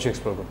আরও অনেক কিছু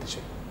এক্সপ্লোর করতে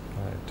চাই।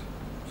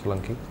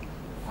 Solanki?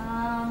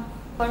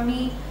 For me,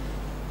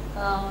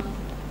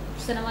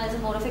 cinema is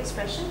a mode of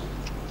expression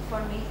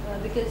for me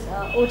because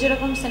ও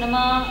যেরকম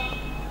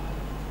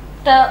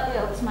সিনেমাটা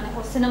মানে ও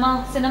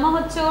সিনেমা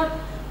হচ্ছে ওর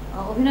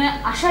অভিনয়ে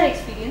আসার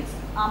এক্সপিরিয়েন্স।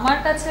 আমার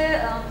কাছে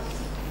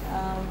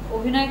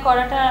অভিনয়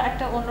করাটা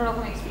একটা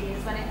অন্যরকম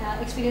এক্সপিরিয়েন্স, মানে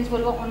এক্সপিরিয়েন্স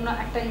বলবো, অন্য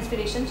একটা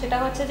ইন্সপিরেশন। সেটা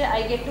হচ্ছে যে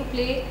I get to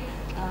play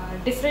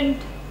different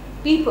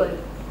people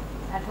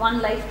at one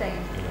life time.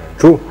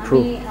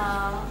 আমি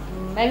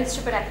মেরিল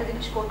স্ট্রিপের একটা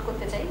জিনিস কোট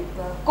করতে চাই,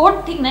 কোট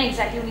ঠিক না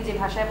এক্স্যাক্টলি উনি যে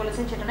ভাষায়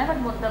বলেছেন সেটা নয়, বাট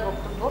মোদ্দা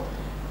বক্তব্য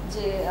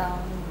যে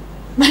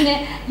মানে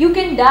you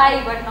can die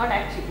but not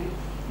actually,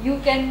 you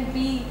can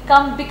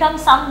become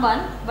someone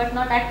but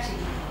not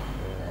actually,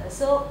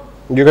 so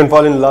you can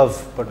fall in love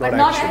but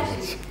not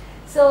actually.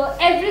 So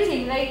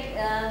everything, right,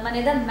 মানে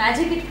the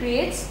magic it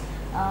creates,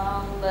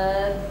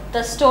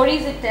 the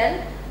stories it tell,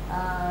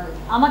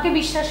 আমাকে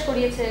বিশ্বাস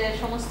করিয়েছে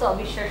সমস্ত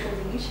অবিশ্বাস্য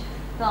জিনিস।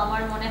 তো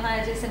আমার মনে হয়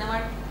যে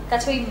সিনেমার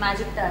কাছে ওই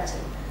ম্যাজিকটা আছে।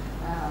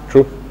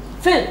 ট্রু।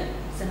 ফিল্ম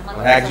সিনেমা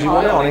এক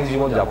জীবনে অনেক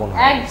জীবন যাপন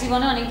হয়, এক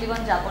জীবনে অনেক জীবন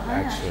যাপন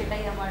হয়,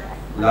 সেটাই আমার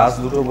লাস্ট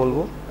দুটো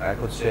বলবো। এক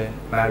হচ্ছে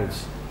ম্যারেজ।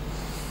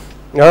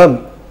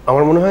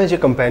 আমার মনে হয় যে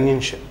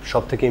কম্প্যানিয়নশিপ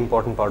সব থেকে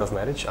ইম্পর্টেন্ট পার্ট অফ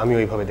ম্যারেজ। আমি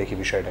ওইভাবে দেখি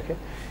বিষয়টাকে,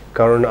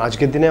 কারণ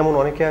আজকের দিনে এমন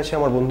অনেকে আছে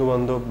আমার বন্ধু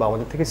বান্ধব বা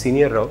আমাদের থেকে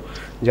সিনিয়ররাও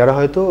যারা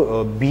হয়তো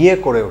বিয়ে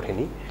করে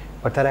ওঠেনি,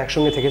 বাট তারা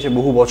একসঙ্গে থেকেছে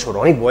বহু বছর,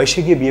 অনেক বয়সে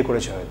গিয়ে বিয়ে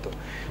করেছে হয়তো।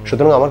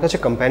 সুতরাং আমার কাছে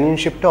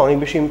কম্প্যানিয়নশিপটা অনেক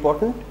বেশি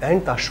ইম্পর্টেন্ট। অ্যান্ড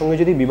তার সঙ্গে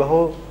যদি বিবাহ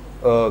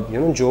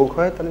যোগ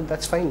হয় তাহলে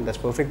that's fine, that's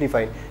perfectly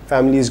fine.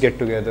 Families get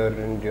together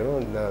and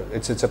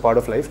it's a part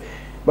of life,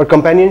 but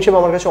companionship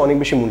আমার কাছে অনেক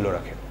বেশি মূল্য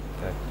রাখে।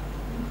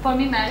 For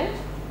me marriage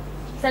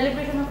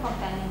celebration of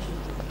companionship.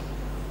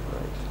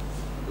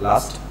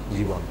 Last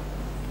জীবন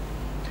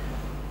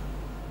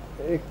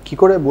কি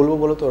করে বলবো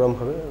বলো তো ওরম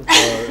ভাবে,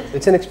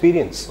 ইটস অ্যান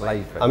এক্সপিরিয়েন্স।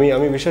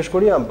 আমি বিশ্বাস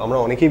করি, আমরা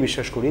অনেকেই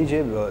বিশ্বাস করি যে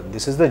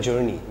this is the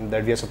journey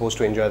that we are suppose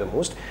to enjoy the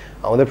most.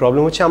 আমাদের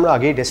প্রবলেম হচ্ছে আমরা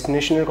আগেই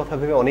ডেস্টিনেশনের কথা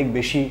ভেবে অনেক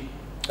বেশি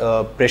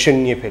প্রেশার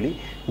নিয়ে ফেলি,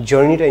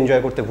 জার্নিটা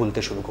এনজয় করতে ভুলতে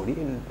শুরু করি।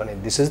 মানে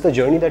this is the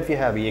journey that we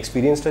have, এই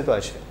এক্সপিরিয়েন্সটাই তো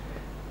আছে।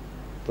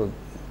 তো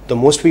the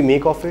most we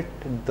make of it,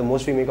 the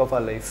most we make of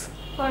our life.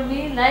 For me,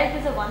 life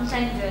is a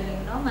one-time journey,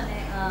 you know,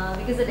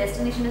 because the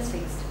destination is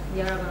fixed. We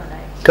are gonna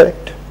die.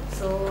 Correct.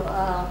 So,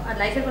 our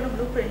life এর কোনো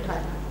blueprint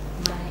হয় না।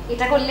 মানে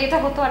এটা করলে এটা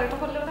হতো আর এটা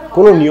করলে ওটা হতো।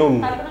 কোনো নিয়ম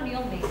নেই। তার কোনো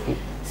নিয়ম নেই।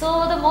 So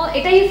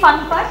এটাই ফান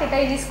পার্ট,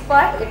 এটাই রিস্ক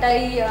পার্ট,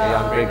 এটাই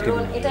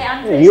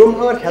নিয়ম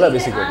হওয়ার খেলা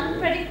বেসিক্যালি।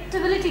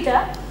 আনপ্রেডিক্টেবিলিটিটা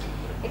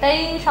এটাই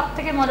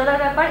সবথেকে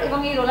মজাদার ব্যাপার, এবং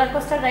এই রোলার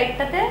কোস্টার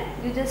রাইডটাতে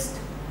ইউ জাস্ট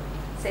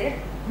সে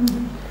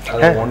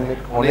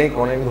অনেক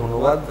অনেক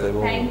ধন্যবাদ,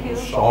 এবং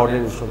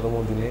শহরের উষ্ণতম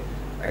দিনে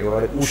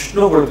একেবারে উষ্ণ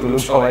করে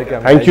তুলুন সবাইকে।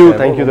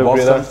 Thank you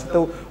দেবপ্রিয়দা।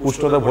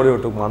 উষ্ণতা ভরে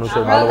উঠুক,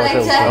 মানুষের ভালোবাসা।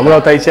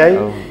 আমরাও তাই চাই।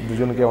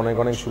 দুজনকে অনেক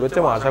অনেক শুভেচ্ছা,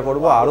 এবং আশা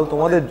করবো আরো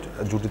তোমাদের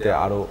জুটিতে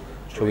আরো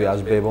ছবি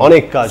আসবে এবং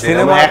অনেক কাজ,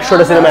 সিনেমা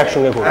 100টা সিনেমা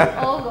একসঙ্গে করব।